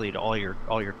 essentially to all your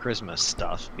charisma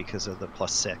stuff because of the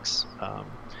 +6,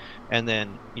 and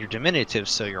then you're diminutive,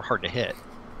 so you're hard to hit,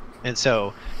 and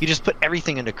so you just put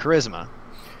everything into charisma,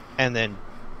 and then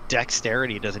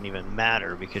dexterity doesn't even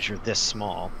matter because you're this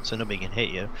small, so nobody can hit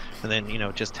you. And then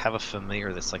just have a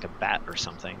familiar that's like a bat or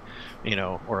something,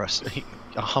 or a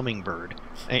hummingbird,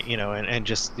 and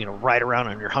just ride around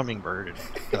on your hummingbird and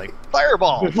be like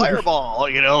fireball,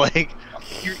 like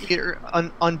you're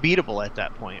unbeatable at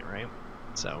that point, right?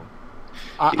 So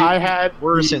I had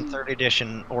worse in 3rd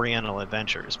edition Oriental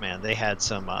Adventures, man. They had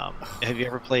some. Have you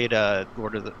ever played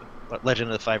Legend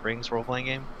of the Five Rings role-playing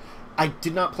game? I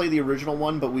did not play the original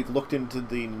one, but we've looked into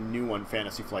the new one,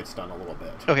 Fantasy Flight's done a little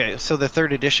bit. Okay, so the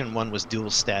 3rd edition one was dual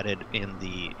statted in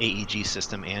the AEG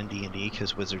system and D&D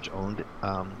because Wizards owned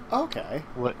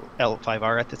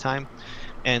L5R at the time.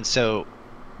 And so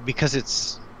because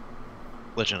it's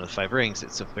Legend of the Five Rings,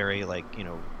 it's a very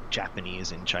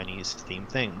Japanese and Chinese themed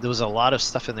thing. There was a lot of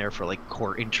stuff in there for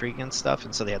court intrigue and stuff,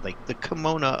 and so they had the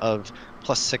kimono of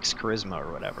 +6 charisma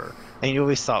or whatever. And you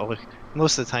always thought,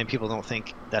 most of the time people don't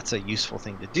think that's a useful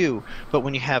thing to do, but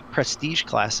when you have prestige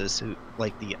classes who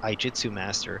like the Aijitsu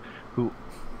master, who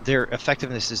their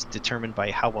effectiveness is determined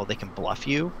by how well they can bluff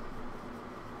you.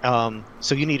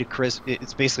 So you need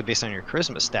it's basically based on your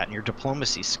charisma stat and your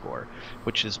diplomacy score,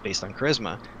 which is based on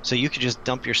charisma. So you could just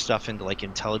dump your stuff into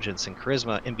intelligence and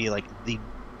charisma and be the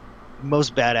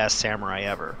most badass samurai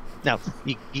ever. Now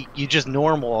you just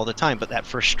normal all the time, but that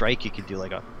first strike you could do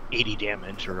a 80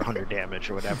 damage or 100 damage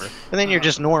or whatever, and then you're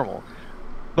just normal.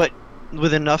 But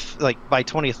with enough, by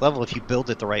 20th level, if you build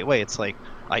it the right way, it's I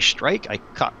strike, I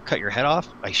cut your head off,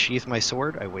 I sheath my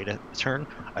sword, I wait a turn,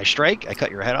 I strike, I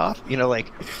cut your head off.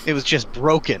 It was just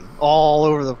broken all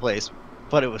over the place,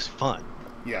 but it was fun.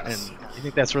 Yes. And I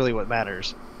think that's really what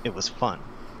matters. It was fun.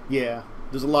 Yeah,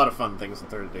 there's a lot of fun things in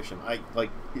 3rd edition.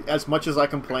 As much as I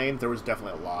complained, there was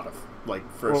definitely a lot of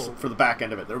for the back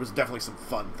end of it, there was definitely some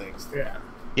fun things. Yeah.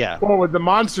 Yeah. Well, with the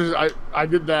monsters, I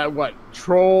did that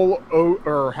troll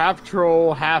or half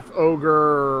troll, half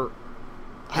ogre.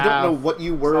 I don't know what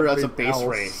you were as a base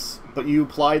race, but you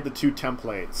applied the 2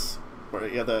 templates.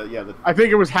 I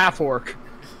think it was half orc,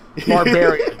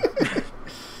 barbarian.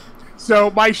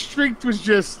 So my strength was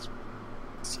just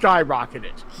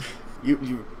skyrocketed.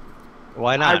 You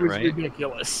Why not? I was right?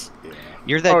 ridiculous. yeah.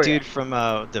 You're that Oh, dude yeah. from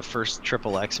the first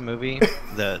XXX movie,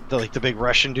 the like the big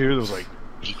Russian dude who was like,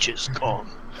 "He just come,"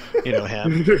 you know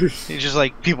him. He's just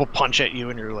like people punch at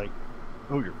you and you're like,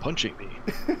 "Oh, you're punching me."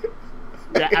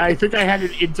 Yeah, and I think I had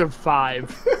an int of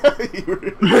 5.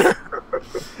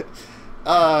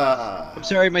 I'm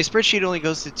sorry, my spreadsheet only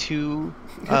goes to 2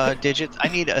 digits. I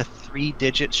need a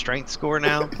 3-digit strength score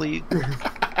now, please.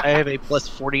 I have a plus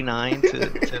 49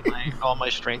 to all my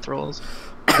strength rolls.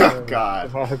 Oh,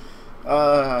 God.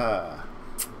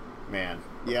 Man,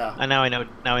 yeah. And now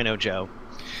I know Joe.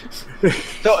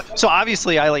 So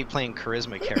obviously I like playing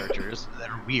charisma characters that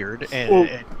are weird,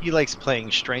 and he likes playing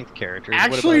strength characters. What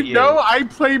Actually, about you? no, I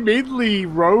play mainly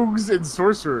rogues and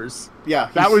sorcerers.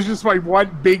 Yeah, That was just my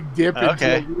one big dip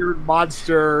Okay. into a weird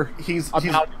monster.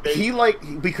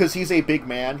 Because he's a big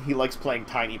man, he likes playing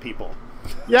tiny people.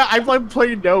 Yeah, I like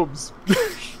playing gnomes.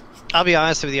 I'll be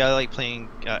honest with you. I like playing.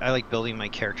 I like building my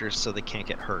characters so they can't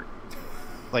get hurt.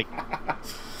 Like,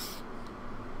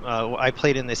 I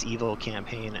played in this evil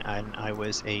campaign, and I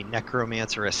was a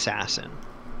necromancer assassin.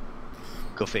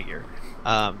 Go figure.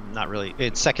 Not really.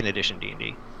 It's second edition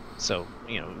D&D, so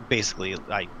basically,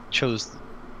 I chose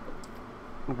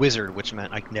wizard, which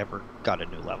meant I never got a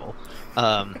new level.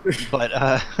 But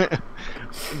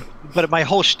my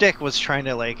whole shtick was trying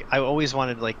to I always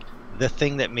wanted the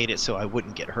thing that made it so I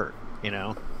wouldn't get hurt,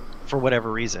 for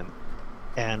whatever reason,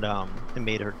 and it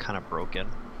made her kind of broken.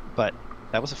 But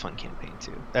that was a fun campaign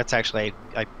too. That's actually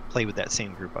I play with that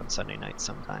same group on Sunday nights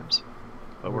sometimes,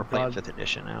 but we're playing 5th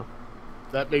edition now.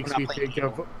 That makes me think evil.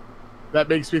 of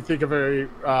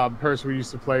a person we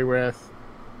used to play with,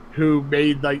 who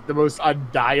made the most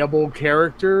undiable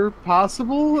character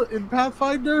possible in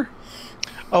Pathfinder.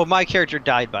 Oh, my character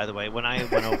died, by the way. When I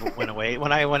went away,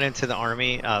 when I went into the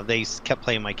army, they kept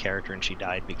playing my character, and she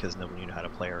died because nobody knew how to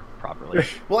play her properly.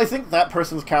 Well, I think that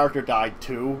person's character died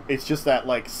too. It's just that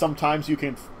sometimes you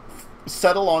can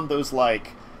settle on those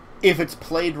if it's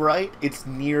played right, it's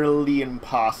nearly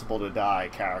impossible to die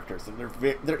characters, and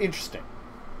they're interesting.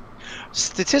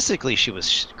 Statistically, she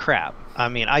was crap. I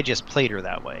mean, I just played her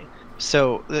that way.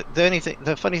 So the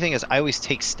funny thing is, I always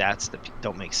take stats that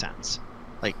don't make sense.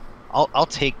 I'll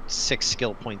take 6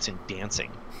 skill points in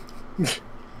dancing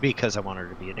because I want her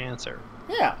to be a dancer.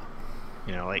 Yeah.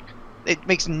 It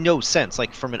makes no sense.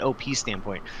 From an OP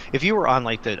standpoint, if you were on the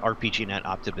RPG Net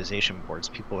optimization boards,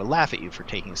 people would laugh at you for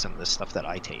taking some of the stuff that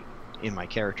I take in my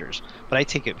characters. But I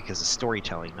take it because of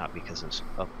storytelling, not because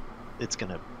of it's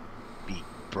gonna be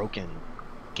broken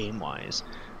game-wise.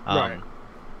 Right.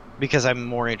 Because I'm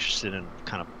more interested in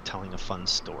kind of telling a fun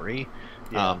story.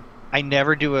 Yeah. I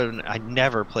never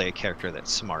play a character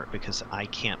that's smart because I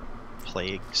can't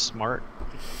play smart.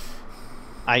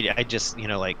 I just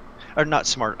or not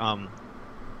smart.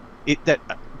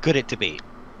 Good at debate.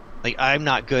 I'm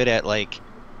not good at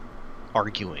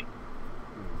arguing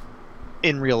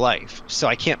in real life, so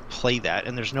I can't play that,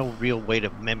 and there's no real way to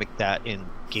mimic that in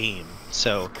game.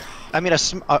 So, I mean,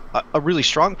 a really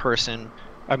strong person.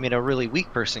 I mean, a really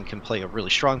weak person can play a really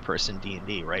strong person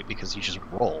D&D, right? Because you just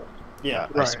roll. Yeah.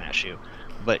 I smash you,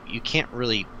 but you can't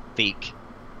really fake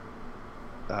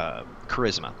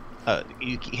charisma.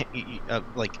 You can't not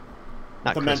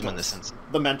The charisma mental, in the sense.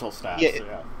 the mental stats. Yeah.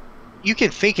 Yeah. You can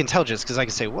fake intelligence because I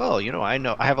can say, well,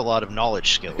 I have a lot of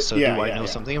knowledge skills, so do I know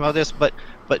something about this? But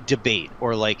debate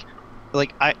or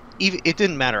it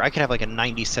didn't matter. I could have a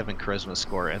 97 charisma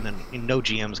score, and then no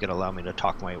GM is going to allow me to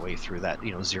talk my way through that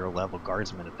 0 level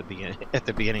guardsman at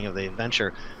the beginning of the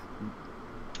adventure.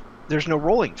 There's no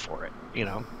rolling for it,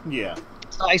 Yeah.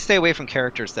 So I stay away from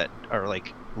characters that are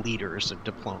leaders and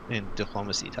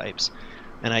diplomacy types,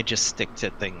 and I just stick to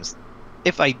things.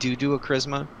 If I do a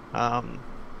charisma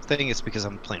thing, it's because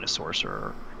I'm playing a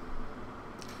sorcerer,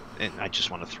 and I just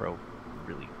want to throw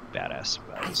really badass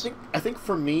spells. I think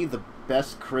for me the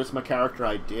best charisma character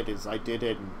I did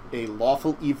a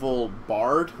lawful evil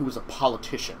bard who was a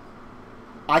politician.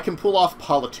 I can pull off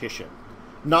politician.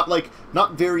 Not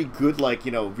very good,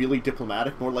 really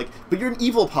diplomatic, more but you're an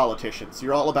evil politician, so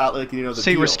you're all about, the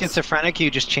So you were deals. schizophrenic, you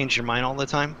just changed your mind all the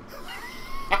time?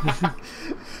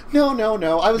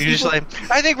 No. I was You're just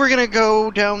I think we're going to go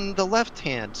down the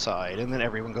left-hand side, and then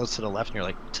everyone goes to the left, and you're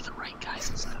like, to the right, guys,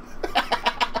 and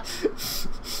stuff.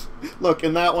 Look,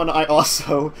 in that one,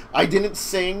 I didn't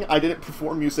sing, I didn't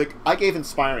perform music, I gave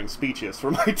inspiring speeches for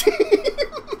my team.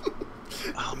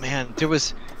 Oh, man, there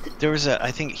was a,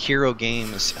 I think, Hero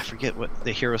Games, I forget what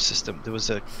the Hero system, there was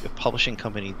a publishing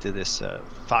company did this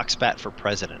Foxbat for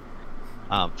President.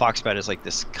 Foxbat is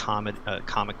this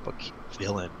comic book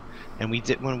villain And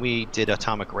when we did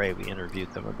Atomic Ray, we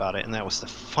interviewed them about it, and that was the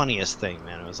funniest thing,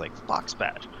 man. It was like Fox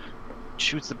bad,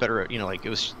 shoots the better, like it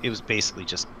was basically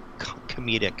just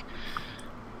comedic.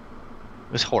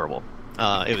 It was horrible.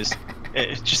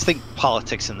 Just think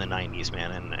politics in the 90s,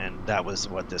 man, and that was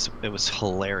it was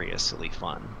hilariously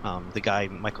fun. The guy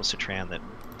Michael Citran that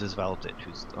developed it,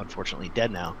 who's unfortunately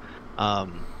dead now,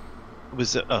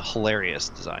 was a hilarious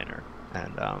designer,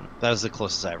 and that was the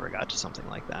closest I ever got to something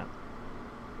like that.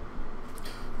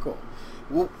 Cool.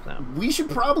 Well, we should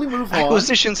probably move on.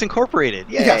 Acquisitions Incorporated.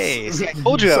 Yay! Yes. See, I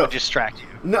told you I would distract you.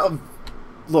 No,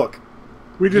 look.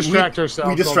 We distract ourselves.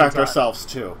 We distract ourselves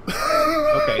too.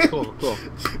 Okay, cool.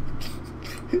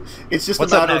 It's just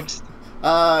what's a up matter next?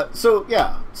 So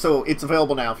it's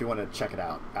available now if you want to check it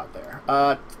out there.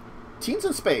 Teens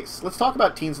in Space. Let's talk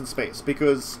about Teens in Space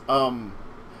because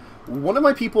one of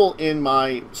my people in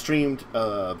my streamed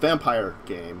vampire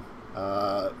game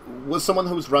was someone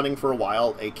who was running for a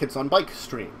while a Kids on Bike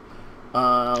stream.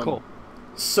 Cool.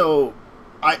 So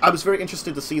I was very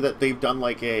interested to see that they've done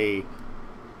like a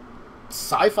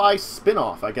sci-fi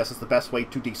spin-off, I guess is the best way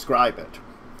to describe it.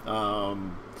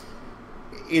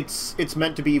 It's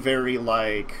meant to be very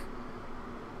like,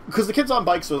 because the Kids on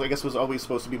Bikes I guess was always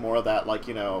supposed to be more of that like,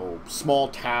 small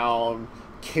town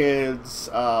kids.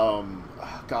 I'm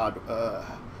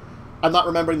not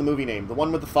remembering the movie name. The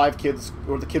one with the 5 kids,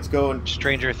 where the kids go and...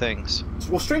 Stranger Things.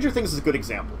 Well, Stranger Things is a good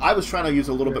example. I was trying to use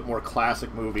a little bit more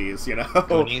classic movies,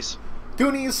 Goonies.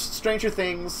 Goonies, Stranger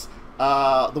Things,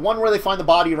 the one where they find the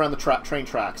body around the train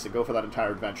tracks and go for that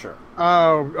entire adventure.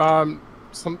 Oh,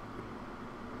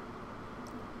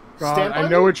 God, I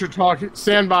know what you're talking...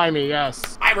 Stand By Me,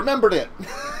 yes. I remembered it!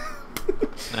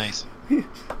 Nice.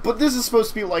 But this is supposed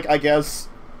to be, like, I guess,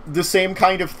 the same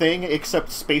kind of thing,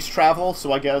 except space travel,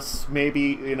 so I guess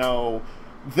maybe,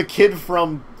 the kid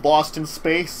from Lost in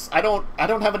Space. I don't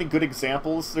have any good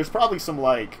examples. There's probably some,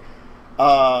 like,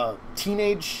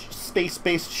 teenage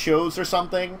space-based shows or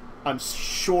something, I'm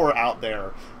sure, out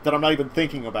there, that I'm not even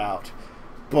thinking about.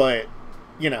 But,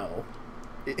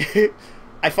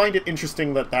 I find it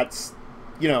interesting that that's,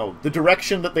 the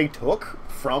direction that they took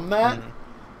from that,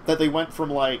 that they went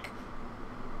from, like,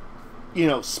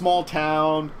 small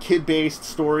town, kid-based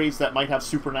stories that might have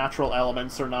supernatural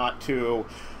elements or not to,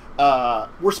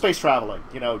 we're space traveling,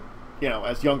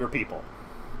 as younger people.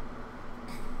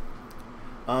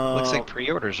 Looks like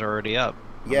pre-orders are already up.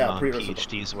 Yeah, on pre-orders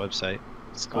PhD's website.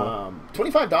 It's cool.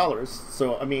 $25.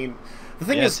 So, I mean, the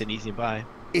thing is, it's an easy buy.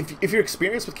 If you're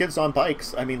experienced with Kids on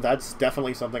Bikes, I mean, that's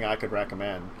definitely something I could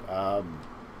recommend.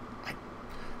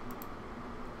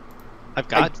 I've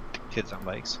got Kids on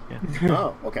Bikes. Yeah.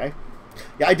 Oh, okay.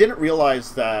 Yeah, I didn't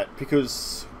realize that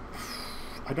because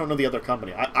I don't know the other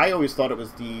company. I always thought it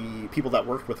was the people that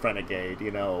worked with Renegade.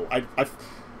 I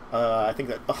think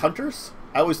that the Hunters.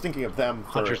 I was thinking of them.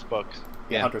 Hunters Books.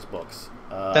 Yeah, Hunters Books.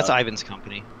 That's Ivan's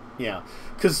company. Yeah,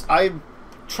 because I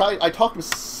talked with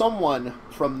someone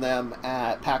from them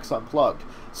at PAX Unplugged,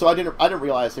 so I didn't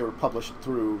realize they were published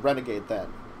through Renegade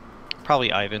then.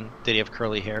 Probably Ivan. Did he have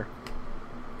curly hair?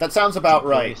 That sounds about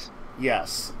right.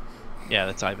 Yes. Yeah,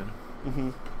 that's Ivan.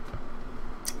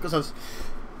 Because I was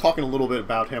talking a little bit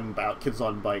about him, about Kids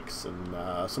on Bikes, and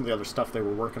some of the other stuff they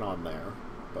were working on there.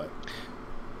 But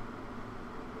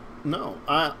no,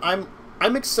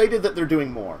 I'm excited that they're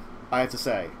doing more. I have to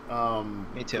say.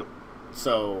 Me too.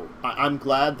 So I'm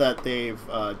glad that they've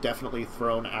definitely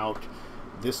thrown out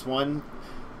this one.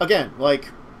 Again, like,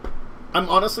 I'm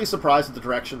honestly surprised at the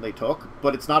direction they took,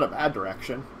 but it's not a bad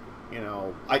direction.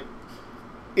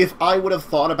 If I would have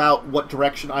thought about what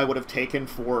direction I would have taken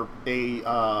for a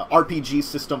RPG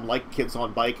system like Kids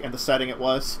on Bike and the setting it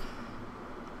was,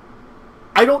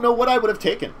 I don't know what I would have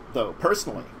taken, though,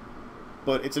 personally.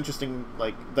 But it's interesting,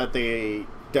 like, that they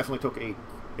definitely took a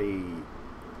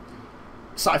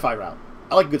sci-fi route.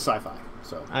 I like good sci-fi,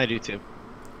 so. I do too.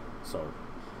 So,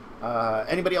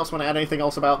 anybody else want to add anything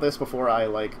else about this before I,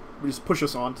 like, just push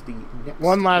us on to the next?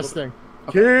 One last thing.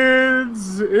 Okay.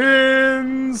 Kids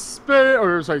in space,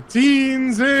 or sorry,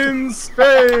 teens in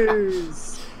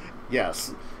space.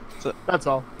 Yes. So, that's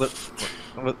all. The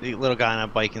little guy on a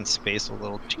bike in space, a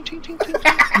little ching ching ching ching.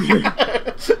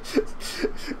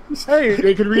 Hey,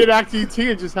 they could reenact ET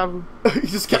and just have him. He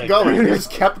just kept going. He just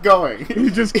kept going.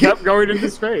 He just kept going into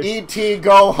space. ET,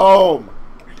 go home.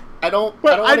 I don't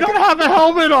have a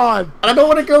helmet on. I don't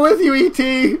want to go with you, ET.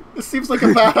 This seems like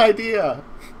a bad idea.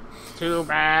 Too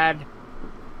bad.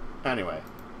 Anyway,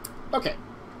 okay.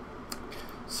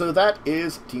 So that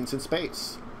is Teens in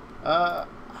Space. Let's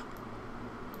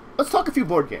talk a few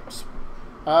board games.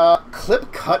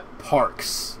 Clip Cut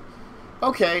Parks.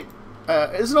 Okay,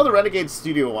 is another Renegade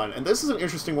Studio one, and this is an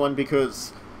interesting one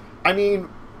because, I mean,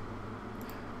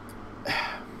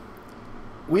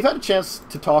 we've had a chance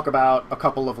to talk about a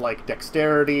couple of, like,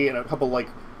 dexterity and a couple, like,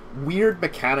 weird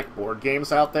mechanic board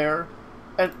games out there,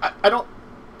 and I don't,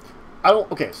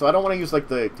 okay, so I don't want to use, like,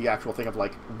 the actual thing of,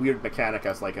 like, weird mechanic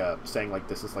as, like, saying, like,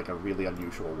 this is, like, a really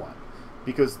unusual one,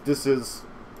 because this is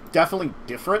definitely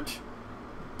different,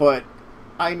 but,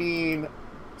 I mean,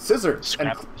 scissors.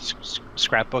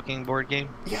 Scrapbooking board game?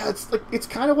 Yeah, it's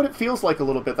kind of what it feels like a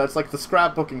little bit. That's like the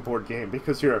scrapbooking board game,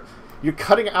 because you're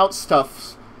cutting out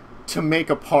stuff to make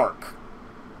a park.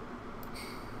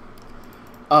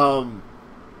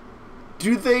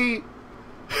 Do they,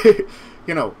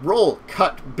 roll,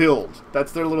 cut, build?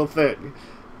 That's their little thing.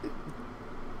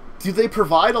 Do they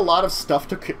provide a lot of stuff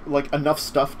to, like, enough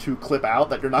stuff to clip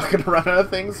out that you're not going to run out of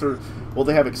things? Or will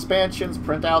they have expansions,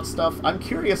 print out stuff? I'm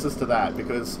curious as to that,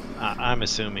 because... I'm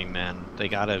assuming, man, they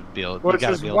gotta be able, well,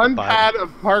 it's one pad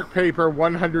of park paper,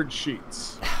 100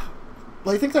 sheets.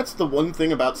 Well, I think that's the one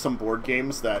thing about some board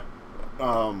games that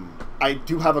I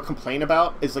do have a complaint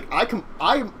about, is, like,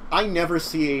 I never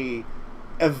see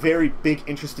a very big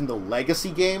interest in the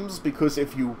legacy games, because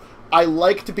I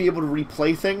like to be able to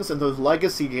replay things, and those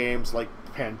legacy games, like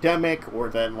Pandemic, or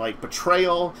then, like,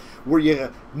 Betrayal, where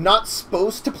you're not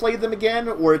supposed to play them again,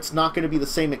 or it's not going to be the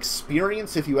same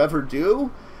experience if you ever do.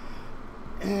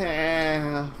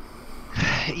 Yeah,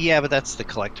 but that's the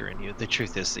collector in you. The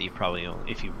truth is that you probably only,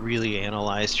 if you really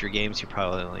analyzed your games, you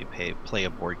probably only play a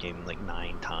board game like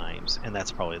 9 times, and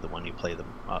that's probably the one you play the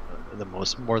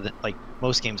most. More than, like,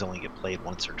 most games only get played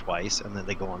once or twice, and then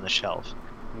they go on the shelf.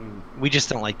 We just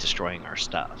don't like destroying our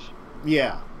stuff.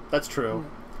 Yeah, that's true.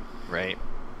 Right.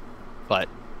 But,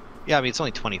 yeah, I mean, it's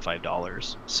only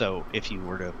 $25. So if you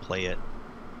were to play it,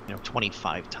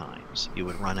 25 times, you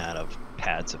would run out of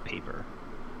pads of paper.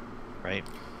 Right?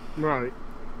 Right.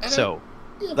 So,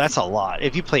 that's a lot.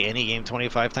 If you play any game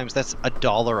 25 times, that's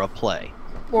 $1 a play.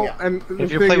 Well, yeah. And if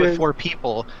you play with 4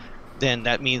 people, then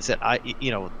that means that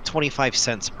 25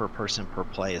 cents per person per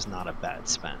play is not a bad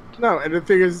spend. No, and the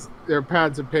thing is, they're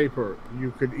pads of paper. You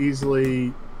could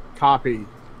easily copy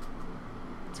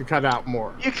to cut out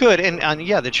more. You could, and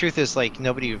yeah, the truth is, like,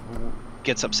 nobody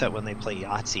gets upset when they play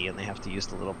Yahtzee and they have to use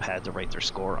the little pad to write their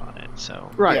score on it.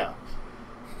 So right. Yeah.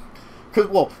 Because,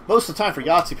 well, most of the time for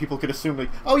Yahtzee, people could assume,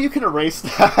 like, oh, you can erase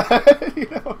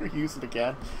that, or use it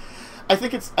again. I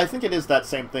think it is that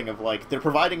same thing of, like, they're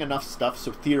providing enough stuff,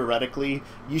 so theoretically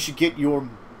you should get your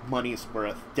money's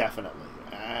worth, definitely.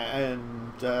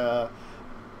 And I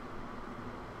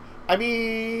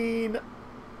mean,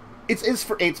 it's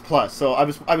for 8s plus. So I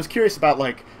was curious about,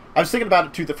 like, I was thinking about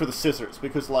it too for the scissors,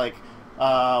 because, like,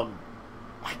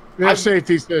 they're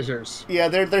safety scissors. Yeah,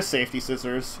 they're safety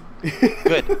scissors.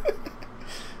 Good.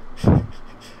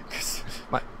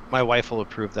 My wife will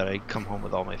approve that I come home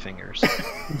with all my fingers.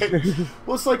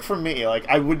 Well, it's like for me, like,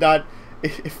 I would not,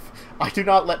 if I do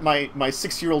not let my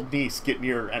 6-year-old niece get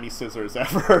near any scissors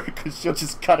ever, because she'll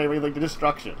just cut everything to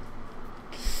destruction.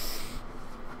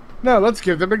 No, let's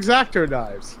give them X-Acto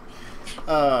knives.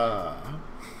 Well,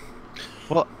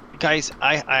 guys,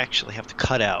 I actually have to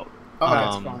cut out. Oh,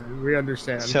 that's fine. We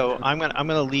understand. So I'm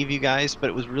gonna leave you guys, but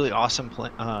it was really awesome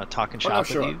talking shop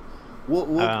with you.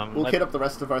 We'll hit up the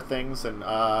rest of our things, and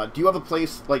do you have a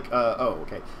place, like, oh,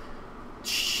 okay.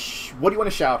 What do you want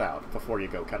to shout out before you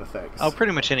go, kind of thing? Oh,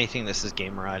 pretty much anything. This is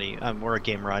Gamerati. We're a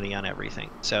Gamerati on everything,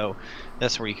 so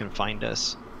that's where you can find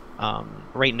us.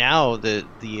 Right now, the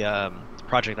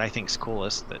project I think is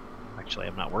coolest, that actually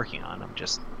I'm not working on, I'm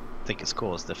just think it's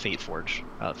cool, is the Fate Forge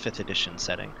 5th edition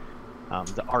setting.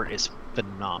 The art is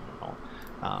phenomenal.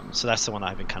 So that's the one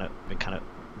I've been kind of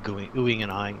oohing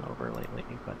and eyeing over lately,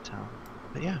 but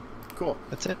yeah, cool.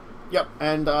 That's it. Yep,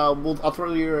 and I'll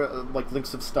throw your like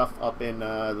links of stuff up in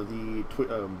the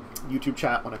YouTube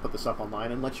chat when I put this up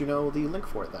online, and let you know the link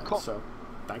for it then. Cool. So,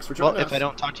 thanks for joining us. Well, if I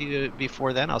don't talk to you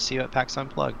before then, I'll see you at PAX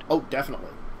Unplugged. Oh,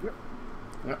 definitely.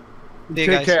 Yep.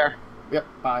 Take care. Yep.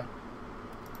 Bye.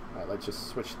 All right, let's just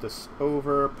switch this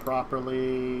over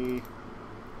properly.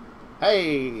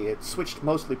 Hey, it switched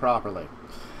mostly properly.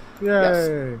 Yay.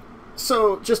 Yes.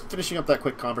 So, just finishing up that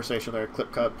quick conversation there,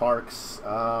 Clip Cut Parks.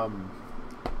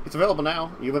 It's available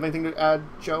now. You have anything to add,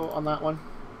 Joe, on that one?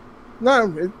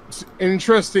 No, it's an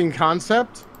interesting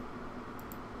concept.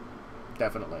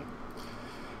 Definitely.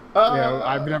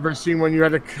 I've never seen one you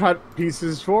had to cut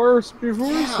pieces for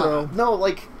before. Yeah, so no,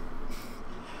 like,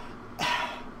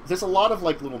 there's a lot of,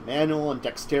 like, little manual and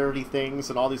dexterity things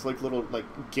and all these, like, little,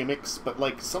 like, gimmicks, but,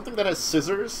 like, something that has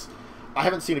scissors, I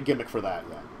haven't seen a gimmick for that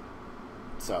yet.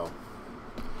 So,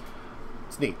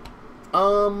 it's neat.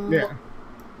 yeah.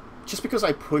 just because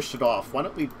I pushed it off, why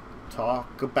don't we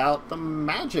talk about the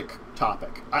magic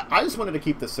topic? I just wanted to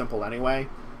keep this simple anyway.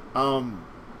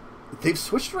 They've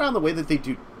switched around the way that they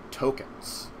do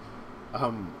tokens. I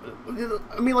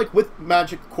mean, like, with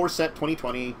Magic Core Set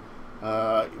 2020,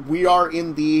 we are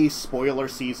in the spoiler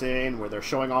season where they're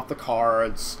showing off the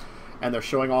cards, and they're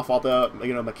showing off all the,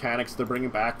 you know, mechanics they're bringing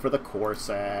back for the core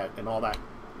set and all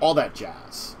that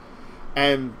jazz.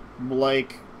 And,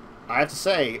 like, I have to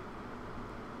say,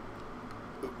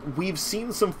 we've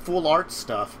seen some full art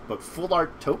stuff, but full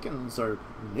art tokens are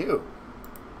new.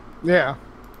 Yeah.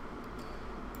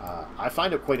 I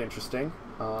find it quite interesting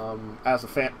as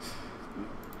a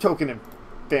token and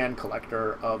fan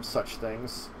collector of such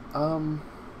things. The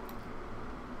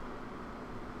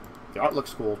art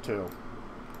looks cool too,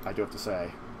 I do have to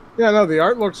say. Yeah, no, the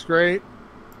art looks great.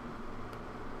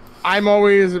 I'm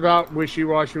always about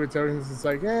wishy-washy with tokens. It's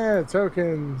like, yeah,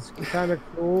 tokens, kind of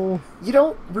cool. You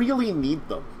don't really need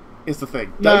them, is the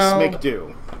thing. No. Dice make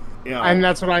do. You know. And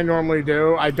that's what I normally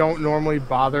do. I don't normally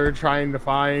bother trying to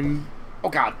find... Oh,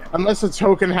 God. Unless a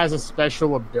token has a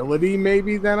special ability,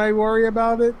 maybe, then I worry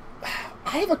about it.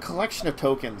 I have a collection of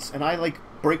tokens, and I, like,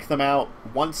 break them out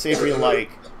once every,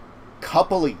 like,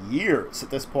 couple of years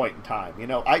at this point in time. You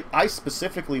know, I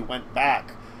specifically went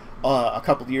back a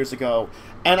couple of years ago,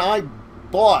 and I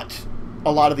bought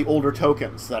a lot of the older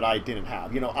tokens that I didn't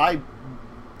have. You know, I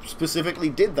specifically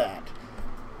did that.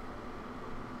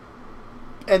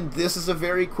 And this is a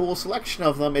very cool selection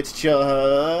of them. It's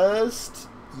just...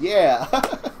 yeah.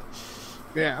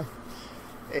 Yeah.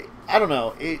 I don't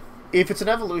know. If it's an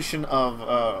evolution of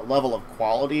level of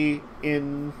quality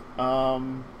in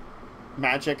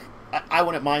Magic, I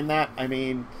wouldn't mind that. I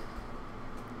mean,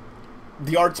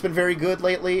 the art's been very good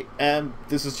lately, and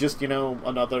this is just, you know,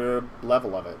 another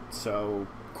level of it. So,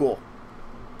 cool.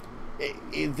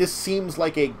 This seems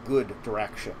like a good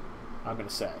direction, I'm going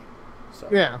to say. So.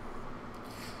 Yeah.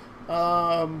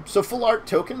 So full art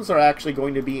tokens are actually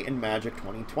going to be in Magic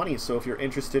 2020. So if you're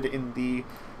interested in the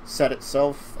set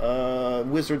itself,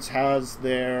 Wizards has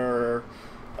their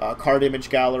card image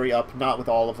gallery up, not with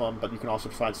all of them, but you can also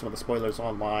find some of the spoilers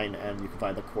online, and you can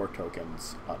find the core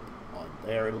tokens up on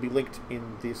there. It'll be linked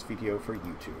in this video for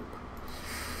YouTube.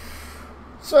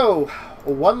 So,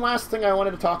 one last thing I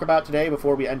wanted to talk about today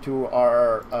before we enter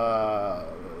our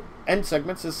end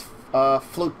segments is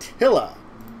Flotilla.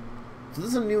 So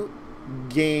this is a new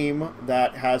game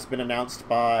that has been announced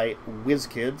by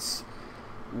Wizkids,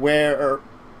 where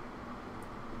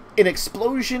an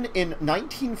explosion in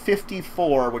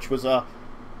 1954, which was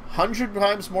 100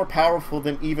 times more powerful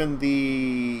than even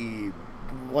the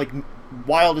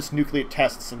wildest nuclear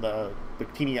tests in the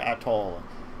Bikini Atoll,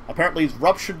 apparently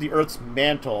ruptured the Earth's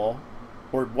mantle,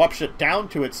 or ruptured it down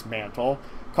to its mantle,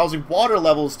 causing water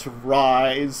levels to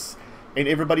rise and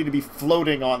everybody to be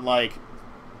floating on, like,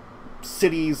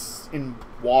 cities in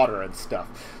water and stuff.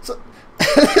 So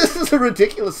this is a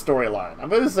ridiculous storyline. I'm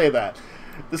going to say that.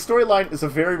 The storyline is a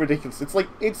very ridiculous. It's like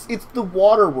it's the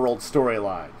Waterworld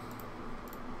storyline.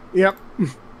 Yep.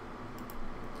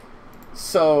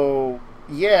 So,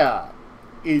 yeah,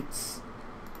 it's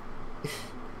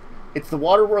the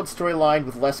Waterworld storyline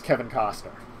with less Kevin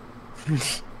Costner.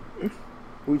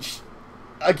 Which,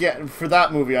 again, for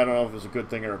that movie, I don't know if it was a good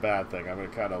thing or a bad thing. I'm going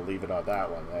to kind of leave it on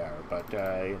that one there. But,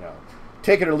 you know,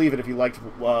 take it or leave it if you liked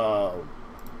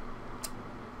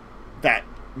that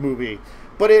movie.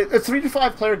 But it's a 3 to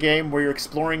 5 player game where you're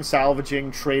exploring,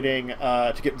 salvaging, trading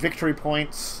to get victory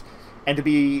points and to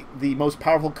be the most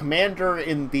powerful commander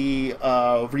in the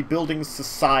rebuilding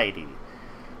society.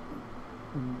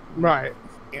 Right.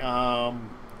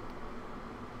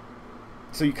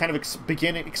 So you kind of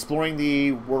begin exploring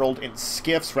the world in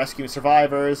skiffs, rescuing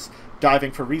survivors,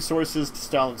 diving for resources to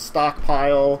sell and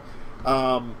stockpile,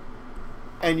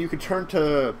 and you can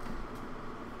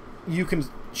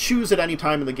choose at any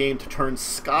time in the game to turn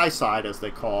sky side, as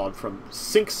they call it, from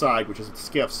sink side, which is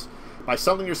skiffs, by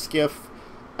selling your skiff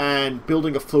and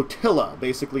building a flotilla,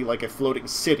 basically like a floating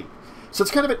city. So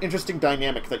it's kind of an interesting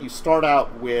dynamic that you start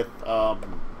out with,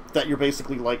 that you're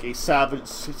basically like a savage,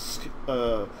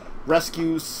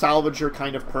 rescue, salvager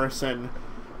kind of person,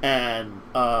 and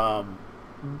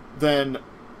then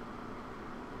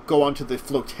go on to the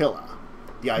flotilla.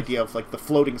 The idea of, like, the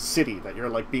floating city, that you're,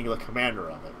 like, being the commander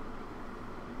of it.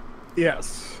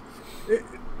 Yes. It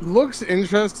looks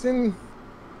interesting.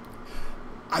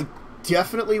 I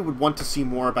definitely would want to see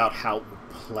more about how it would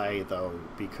play, though,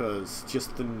 because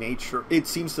just the nature... It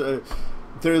seems to...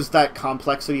 There's that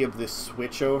complexity of this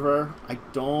switchover. I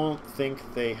don't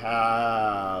think they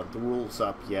have the rules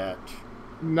up yet.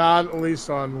 Not at least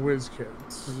on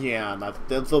Wizkids. Yeah,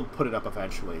 they'll put it up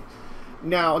eventually.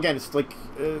 Now, again, it's like...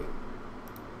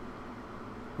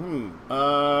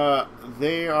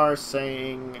 they are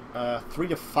saying 3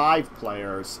 to 5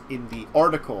 players in the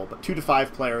article, but 2 to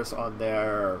 5 players on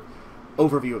their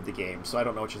overview of the game, so I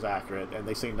don't know which is accurate, and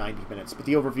they say 90 minutes. But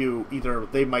the overview, either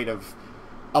they might have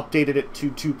updated it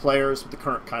to 2 players with the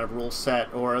current kind of rule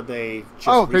set, or they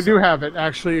just... they do have it.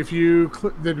 Actually, if you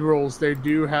click the rules, they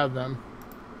do have them.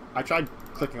 I tried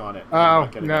clicking on it. Oh,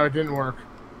 no, it didn't work.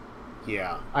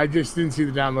 Yeah. I just didn't see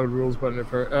the download rules button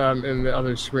in the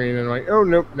other screen, and I'm like, oh,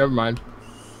 nope, never mind.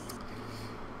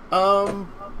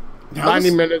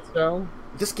 90 minutes, though.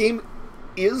 This game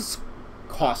is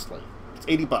costly. It's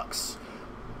 $80.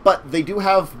 But they do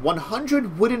have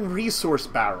 100 wooden resource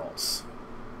barrels.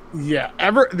 Yeah,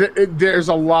 there's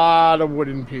a lot of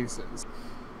wooden pieces.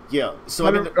 Yeah, so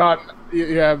I mean...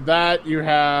 you have that, you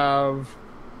have...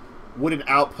 wooden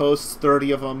outposts,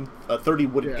 30 of them, 30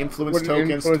 wooden influence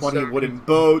tokens, 20 wooden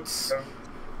boats.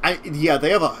 Yeah,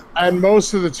 they have a... And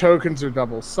most of the tokens are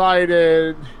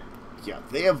double-sided. Yeah,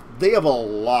 they have a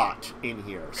lot in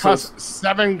here. So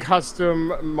 7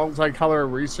 custom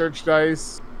multicolor research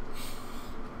dice.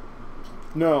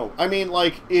 No, I mean,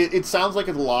 like, it sounds like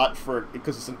it's a lot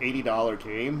because it's an $80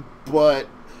 game, but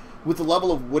with the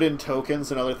level of wooden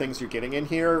tokens and other things you're getting in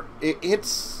here, it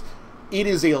is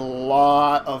a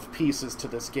lot of pieces to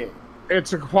this game.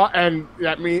 It's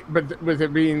but with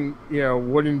it being,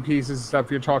 wooden pieces and stuff,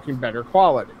 you're talking better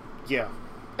quality. Yeah.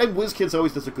 And Wizkids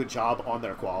always does a good job on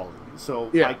their quality. So,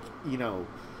 yeah.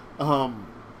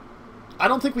 I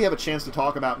don't think we have a chance to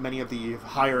talk about many of the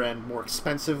higher-end, more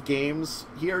expensive games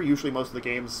here. Usually most of the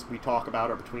games we talk about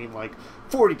are between, like,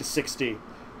 40 to 60.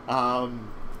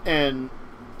 And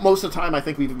most of the time, I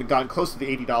think we've even gotten close to the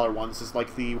 $80 ones, is,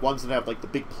 like, the ones that have, like, the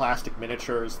big plastic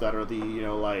miniatures that are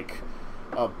the,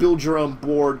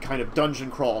 build-your-own-board kind of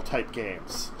dungeon crawl type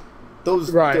games.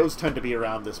 Those tend to be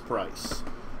around this price.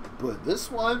 But this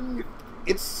one,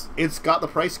 it's got the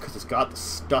price because it's got the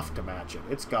stuff to match it.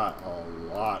 It's got a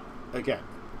lot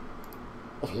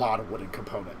of wooden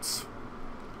components.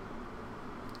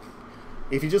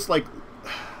 If you just look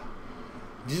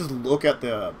at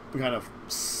the kind of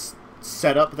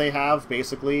setup they have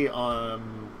basically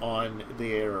on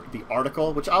the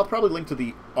article, which I'll probably link to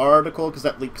the article because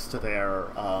that links to their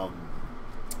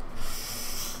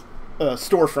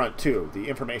storefront too, the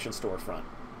information storefront.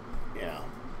 Yeah,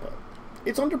 but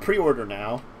it's under pre-order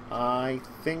now. I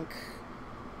think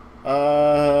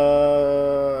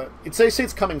they say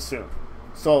it's coming soon,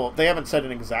 so they haven't set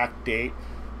an exact date,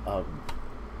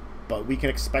 but we can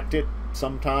expect it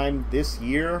sometime this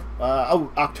year.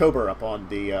 October up on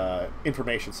the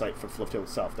information site for Flotilla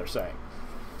itself, they're saying.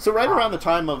 So right around the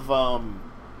time of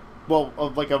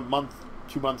like a month,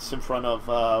 2 months in front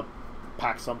of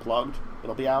PAX Unplugged,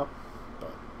 it'll be out.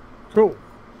 But, cool.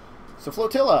 So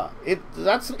Flotilla,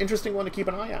 that's an interesting one to keep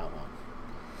an eye out on.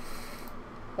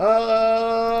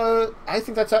 I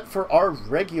think that's it for our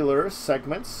regular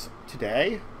segments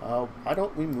today. Why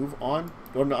don't we move on?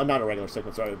 Or no, not a regular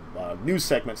segment, sorry, news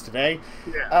segments today.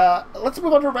 Yeah. Let's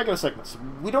move on to our regular segments.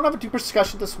 We don't have a deeper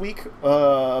discussion this week,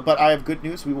 but I have good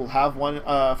news. We will have one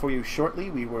for you shortly.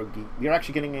 We are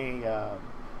actually getting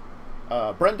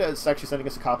Brenda is actually sending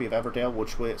us a copy of Everdale,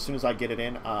 which as soon as I get it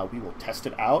in, we will test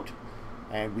it out,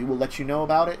 and we will let you know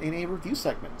about it in a review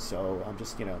segment. So I'm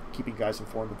just, keeping you guys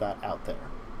informed of that out there.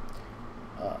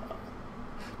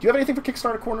 Do you have anything for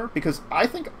Kickstarter Korner? Because I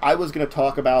think I was going to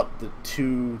talk about the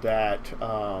 2 that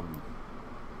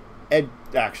Ed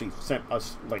actually sent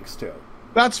us links to.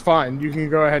 That's fine. You can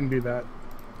go ahead and do that.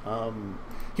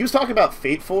 He was talking about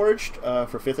Fate Forged for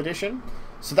 5th edition.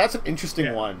 So that's an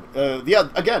interesting one. Yeah,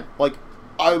 again,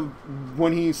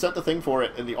 when he sent the thing for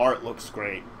it, and the art looks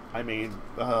great. I mean,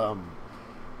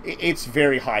 it's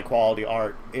very high quality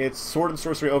art. It's sword and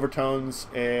sorcery overtones.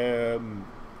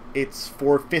 It's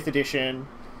for 5th edition,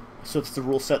 so it's the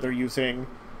rule set they're using.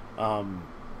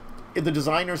 The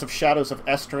designers of Shadows of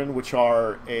Estrin, which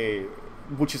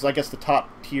is, I guess, the top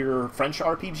tier French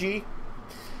RPG.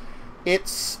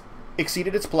 It's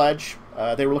exceeded its pledge.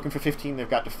 They were looking for 15, they've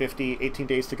got to 50, 18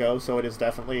 days to go, so it is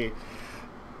definitely...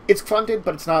 It's funded,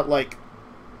 but it's not like...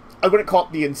 I wouldn't call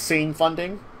it the insane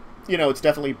funding. It's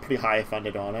definitely pretty high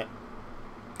funded on it.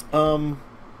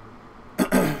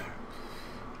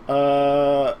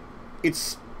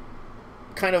 It's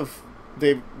kind of...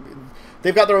 They've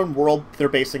got their own world they're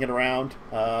basing it around.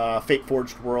 Fate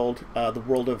Forged world. The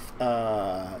world of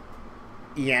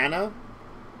Iana.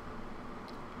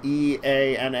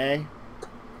 E-A-N-A.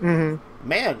 Mm-hmm.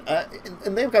 Man,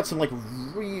 and they've got some,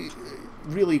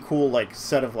 really cool,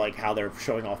 set of, how they're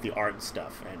showing off the art and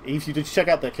stuff. And if you just check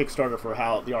out the Kickstarter for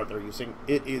how the art they're using,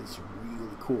 it is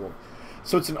really cool.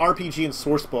 So it's an RPG and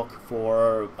source book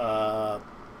for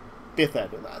 5th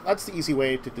ed. That's the easy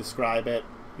way to describe it.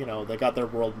 You know, they got their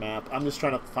world map. I'm just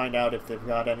trying to find out if they've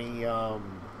got any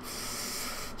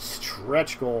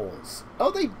stretch goals.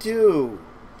 Oh, they do.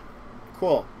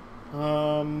 Cool.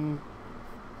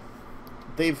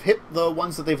 They've hit the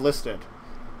ones that they've listed.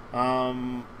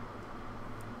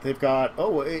 They've got...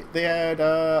 Oh, they had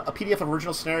a PDF of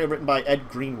original scenario written by Ed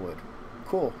Greenwood.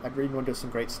 Cool. Ed Greenwood does some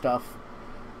great stuff.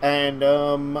 And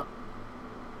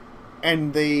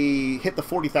they hit the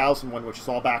 40,000 one, which is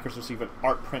all backers receive an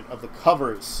art print of the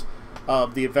covers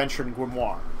of the Adventure and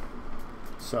Grimoire.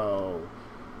 So,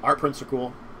 art prints are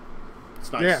cool.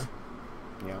 It's nice. Yeah.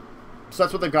 Yeah. So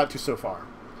that's what they've got to so far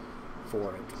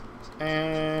for it.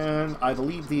 And I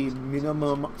believe the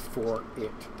minimum for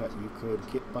it that you could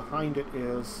get behind it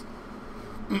is...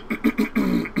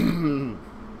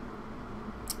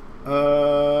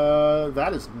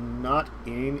 that is not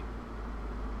in...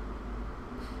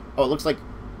 Oh, it looks like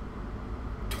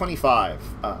 25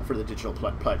 for the digital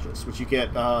pledges, which you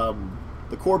get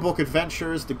the core book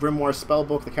adventures, the Grimoire spell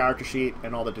book, the character sheet,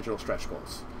 and all the digital stretch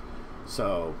goals.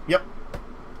 So, yep.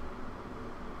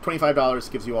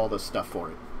 $25 gives you all this stuff for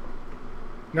it.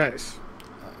 Nice.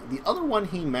 The other one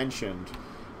he mentioned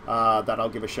that I'll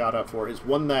give a shout out for is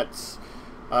one that's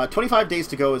 25 days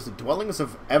to go is the Dwellings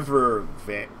of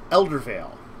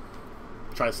Eldervale.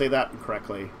 Try to say that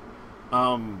correctly.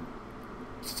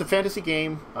 It's a fantasy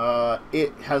game.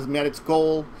 It has met its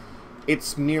goal.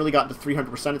 It's nearly gotten to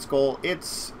 300% its goal.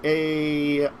 It's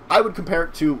a... I would compare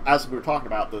it to, as we were talking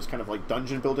about, those kind of like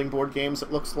dungeon building board games,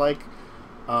 it looks like.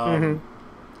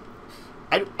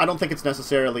 I don't think it's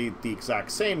necessarily the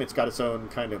exact same. It's got its own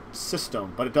kind of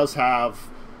system, but it does have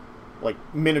like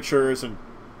miniatures and,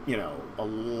 you know, a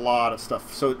lot of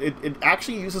stuff. So it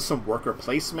actually uses some worker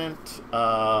placement,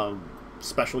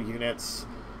 special units,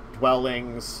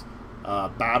 dwellings,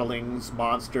 battlings,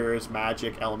 monsters,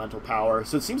 magic, elemental power.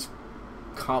 So it seems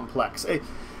complex.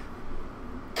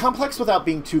 Complex without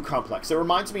being too complex. It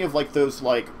reminds me of like those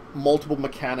like multiple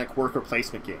mechanic worker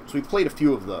placement games. We've played a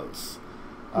few of those.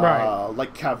 Right.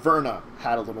 Like Caverna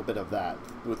had a little bit of that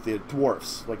with the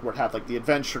dwarfs, like where it had like the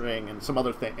adventuring and some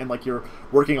other thing, and like you're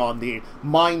working on the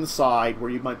mine side where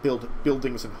you might build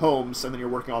buildings and homes, and then you're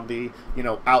working on the, you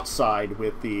know, outside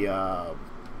with the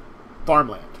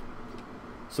farmland.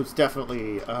 So it's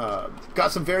definitely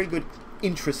got some very good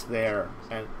interest there,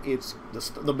 and it's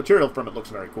the material from it looks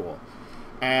very cool.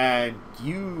 And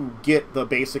you get the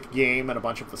basic game and a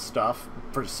bunch of the stuff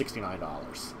for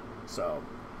 $69. So.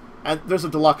 And there's a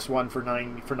deluxe one for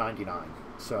 $99.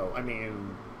 So, I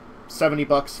mean,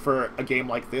 $70 for a game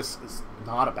like this is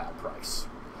not a bad price.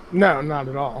 No, not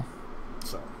at all.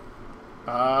 So,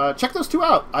 check those two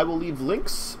out. I will leave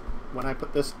links when I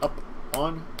put this up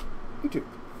on YouTube.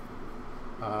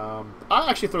 I'll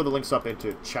actually throw the links up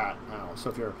into chat now.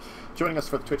 So if you're joining us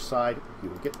for the Twitch side, you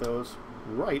will get those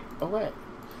right away.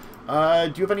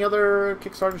 Do you have any other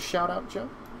Kickstarter shout-out, Joe?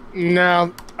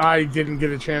 No, I didn't get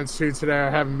a chance to today. I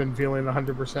haven't been feeling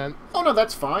 100%. Oh, no,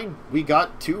 that's fine. We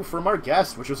got 2 from our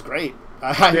guest, which was great.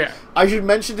 Yeah. I should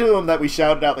mention to him that we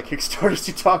shouted out the Kickstarters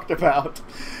he talked about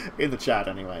in the chat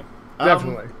anyway.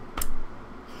 Definitely.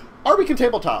 RBK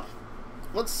Tabletop.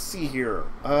 Let's see here.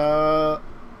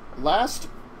 Last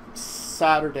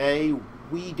Saturday,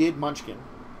 we did Munchkin.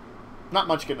 Not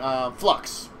Munchkin,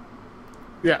 Flux.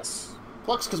 Yes.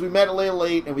 Flux, because we met a little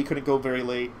late and we couldn't go very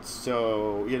late,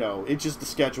 so, you know, it just, the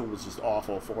schedule was just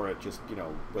awful for it, just, you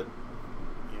know, with,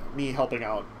 you know, me helping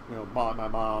out, you know, my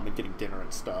mom and getting dinner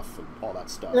and stuff and all that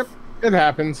stuff. Yep, it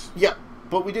happens. Yeah,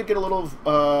 but we did get a little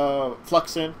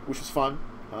Flux in, which was fun.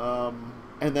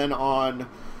 And then on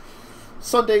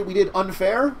Sunday we did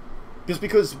Unfair, just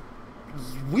because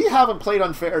we haven't played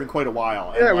Unfair in quite a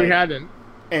while. Yeah, and, we hadn't.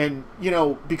 And, you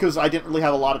know, because I didn't really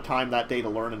have a lot of time that day to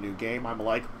learn a new game, I'm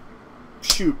like,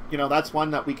 shoot, you know, that's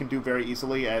one that we can do very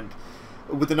easily, and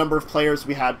with the number of players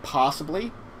we had possibly,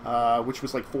 which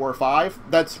was like 4 or 5,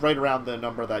 that's right around the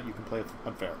number that you can play with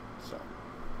Unfair. So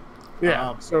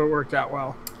yeah, so it worked out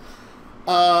well.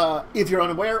 If you're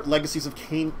unaware, Legacies of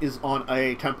Kain is on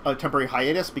a temporary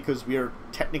hiatus because we are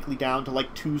technically down to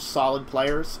like 2 solid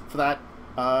players for that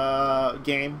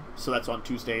game, so that's on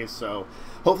Tuesdays, so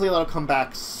hopefully that'll come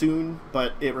back soon,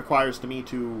 but it requires me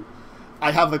to...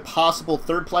 I have a possible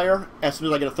 3rd player. As soon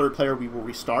as I get a 3rd player, we will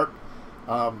restart.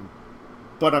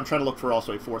 But I'm trying to look for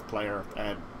also a 4th player.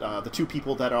 And the 2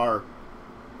 people that are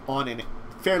on a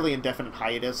fairly indefinite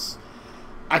hiatus,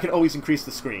 I can always increase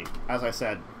the screen, as I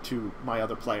said, to my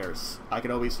other players. I can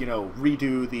always, you know,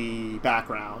 redo the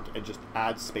background and just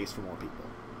add space for more people.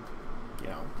 You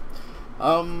know.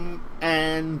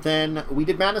 And then we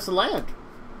did Madness and Land.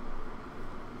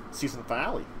 Season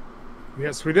finale.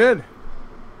 Yes, we did.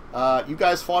 You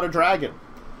guys fought a dragon.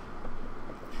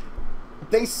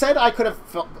 They said I could have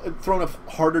thrown a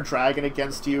harder dragon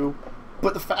against you,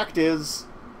 but the fact is,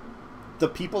 the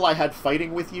people I had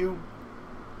fighting with you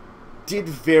did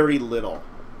very little.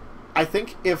 I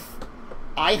think if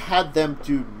I had them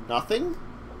do nothing,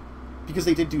 because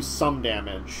they did do some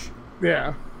damage,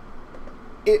 Yeah.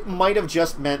 it might have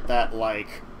just meant that,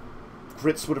 like,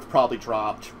 Grits would have probably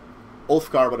dropped,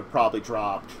 Ulfgar would have probably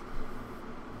dropped,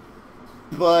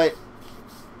 but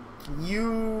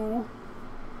you,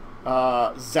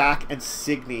 Zach, and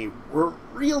Signy were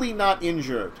really not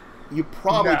injured. You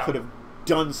probably could have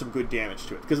done some good damage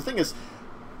to it. Because the thing is,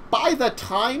 by the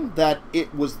time that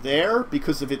it was there,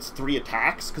 because of its 3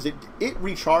 attacks, because it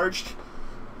recharged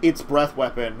its breath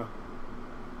weapon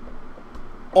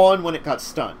on when it got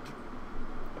stunned.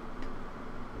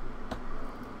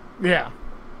 Yeah.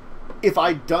 If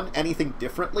I'd done anything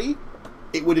differently,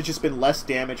 it would have just been less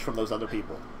damage from those other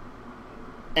people.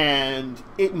 And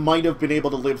it might have been able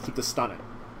to live through the stunning.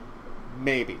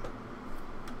 Maybe.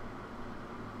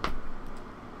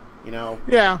 You know?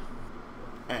 Yeah.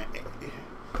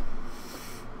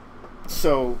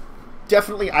 So,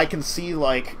 definitely I can see,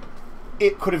 like,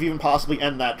 it could have even possibly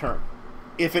ended that turn.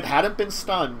 If it hadn't been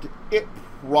stunned, it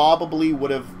probably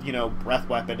would have, you know, breath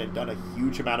weapon and done a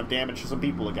huge amount of damage to some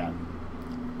people again.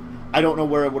 I don't know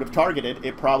where it would have targeted.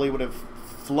 It probably would have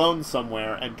flown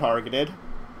somewhere and targeted,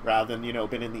 rather than, you know,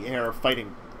 been in the air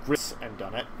fighting Grits and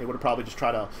done it. It would have probably just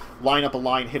tried to line up a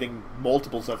line hitting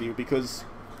multiples of you, because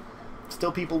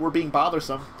still people were being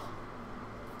bothersome.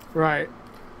 Right.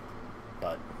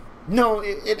 But no,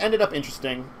 it ended up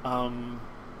interesting.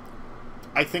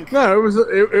 I think No,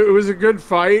 it was a good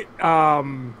fight.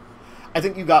 I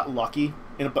think you got lucky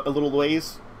in a little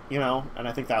ways, you know, and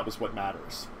I think that was what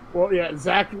matters. Well, yeah,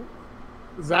 Zach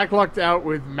lucked out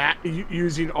with Matt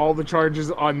using all the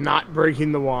charges on not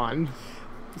breaking the wand.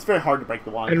 It's very hard to break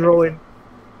the wand. And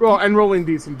rolling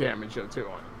decent damage too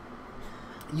on it.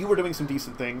 You were doing some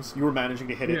decent things. You were managing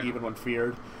to hit it even when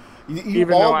feared. You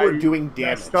Even all though were I doing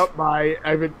damage.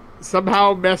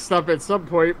 Somehow messed up at some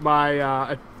point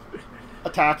my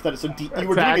attack that is you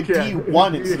were doing a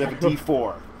D1 instead of a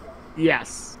D4.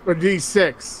 Yes, or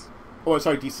D6. Oh,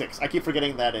 sorry, D6. I keep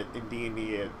forgetting that in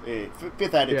D&D.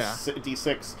 5th ed, it's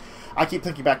D6. I keep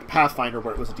thinking back to Pathfinder,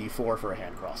 where it was a D4 for a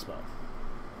hand crossbow.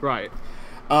 Right.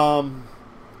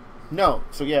 No.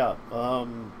 So, yeah.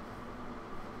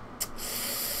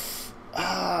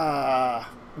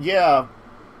 Yeah.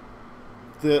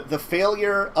 The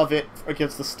failure of it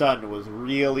against the stun was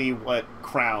really what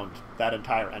crowned that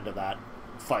entire end of that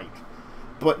fight.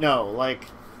 But no, like,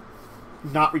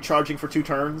 not recharging for 2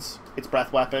 turns, its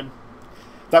breath weapon,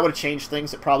 that would have changed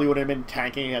things. It probably would have been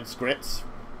tanking against Grits.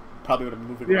 Probably would have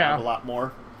moved around a lot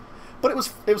more. But it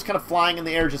was kind of flying in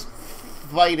the air, just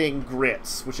fighting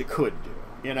Grits, which it could do.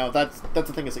 You know, that's the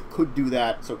thing, is it could do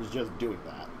that, so it was just doing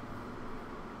that.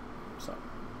 So.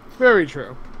 Very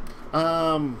true.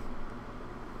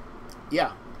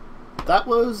 Yeah. That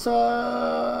was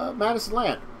Madison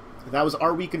Land. That was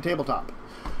our week in tabletop.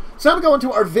 So now we go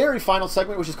into our very final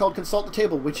segment, which is called Consult the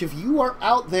Table, which if you are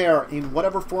out there in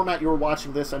whatever format you're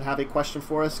watching this and have a question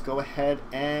for us, go ahead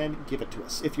and give it to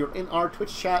us. If you're in our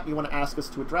Twitch chat and you want to ask us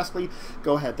to it directly,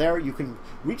 go ahead there. You can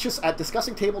reach us at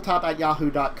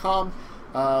discussingtabletop@yahoo.com,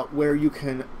 where you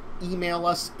can email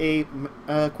us a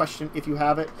question if you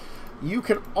have it. You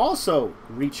can also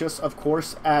reach us, of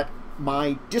course, at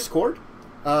my Discord,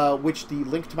 which the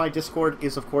link to my Discord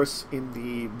is, of course, in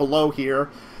the below here,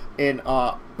 in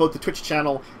both the Twitch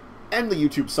channel and the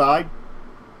YouTube side.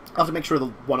 I'll have to make sure the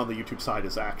one on the YouTube side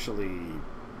is actually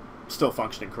still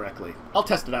functioning correctly. I'll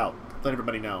test it out, let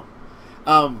everybody know.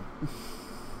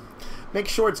 Make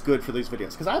sure it's good for these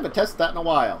videos, because I haven't tested that in a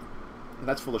while. And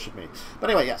that's foolish of me. But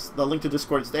anyway, yes, the link to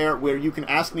Discord is there, where you can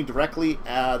ask me directly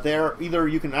there. Either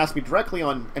you can ask me directly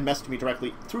on and message me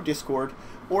directly through Discord,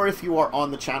 or if you are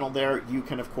on the channel there, you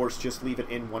can, of course, just leave it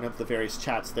in one of the various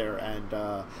chats there, and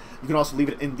you can also leave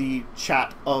it in the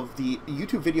chat of the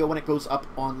YouTube video when it goes up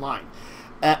online.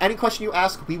 Any question you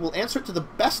ask, we will answer it to the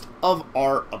best of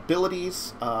our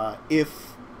abilities.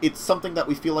 If it's something that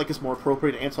we feel like is more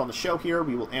appropriate to answer on the show here,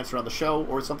 we will answer on the show,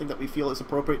 or something that we feel is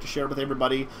appropriate to share with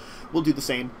everybody, we'll do the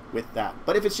same with that.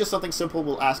 But if it's just something simple,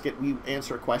 we'll ask it. We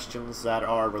answer questions that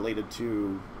are related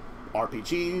to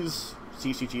RPGs,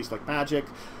 CCGs like Magic,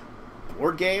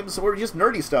 board games, or just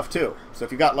nerdy stuff too. So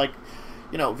if you got, like,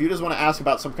 you know, if you just want to ask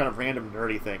about some kind of random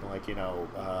nerdy thing, like, you know,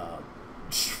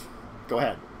 go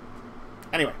ahead.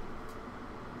 Anyway.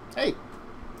 Hey,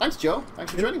 thanks, Joe.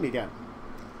 Thanks for joining me again.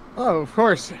 Oh, of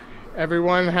course.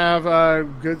 Everyone have a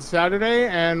good Saturday,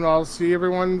 and I'll see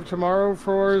everyone tomorrow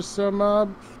for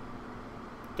some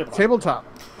tabletop.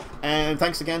 And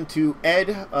thanks again to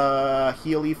Ed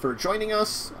Healy for joining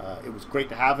us. It was great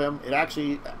to have him.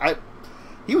 I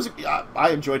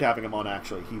enjoyed having him on.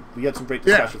 Actually, we had some great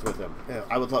discussions with him.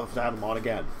 I would love to have him on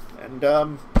again.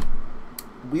 And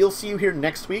we'll see you here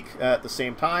next week at the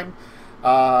same time.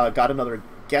 Got another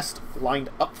guest lined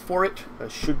up for it.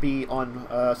 Should be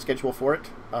on schedule for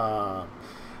it.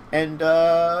 And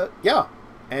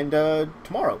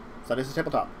tomorrow, that is the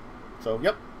tabletop. So,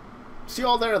 yep. See you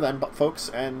all there then, folks.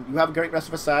 And you have a great rest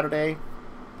of a Saturday.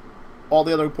 All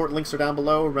the other important links are down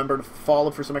below. Remember to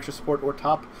follow for some extra support or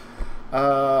top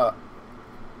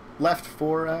left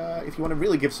for if you want to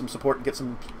really give some support and get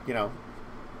some,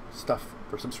 stuff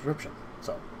for some subscription.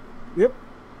 So, yep.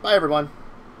 Bye, everyone.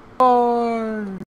 Bye.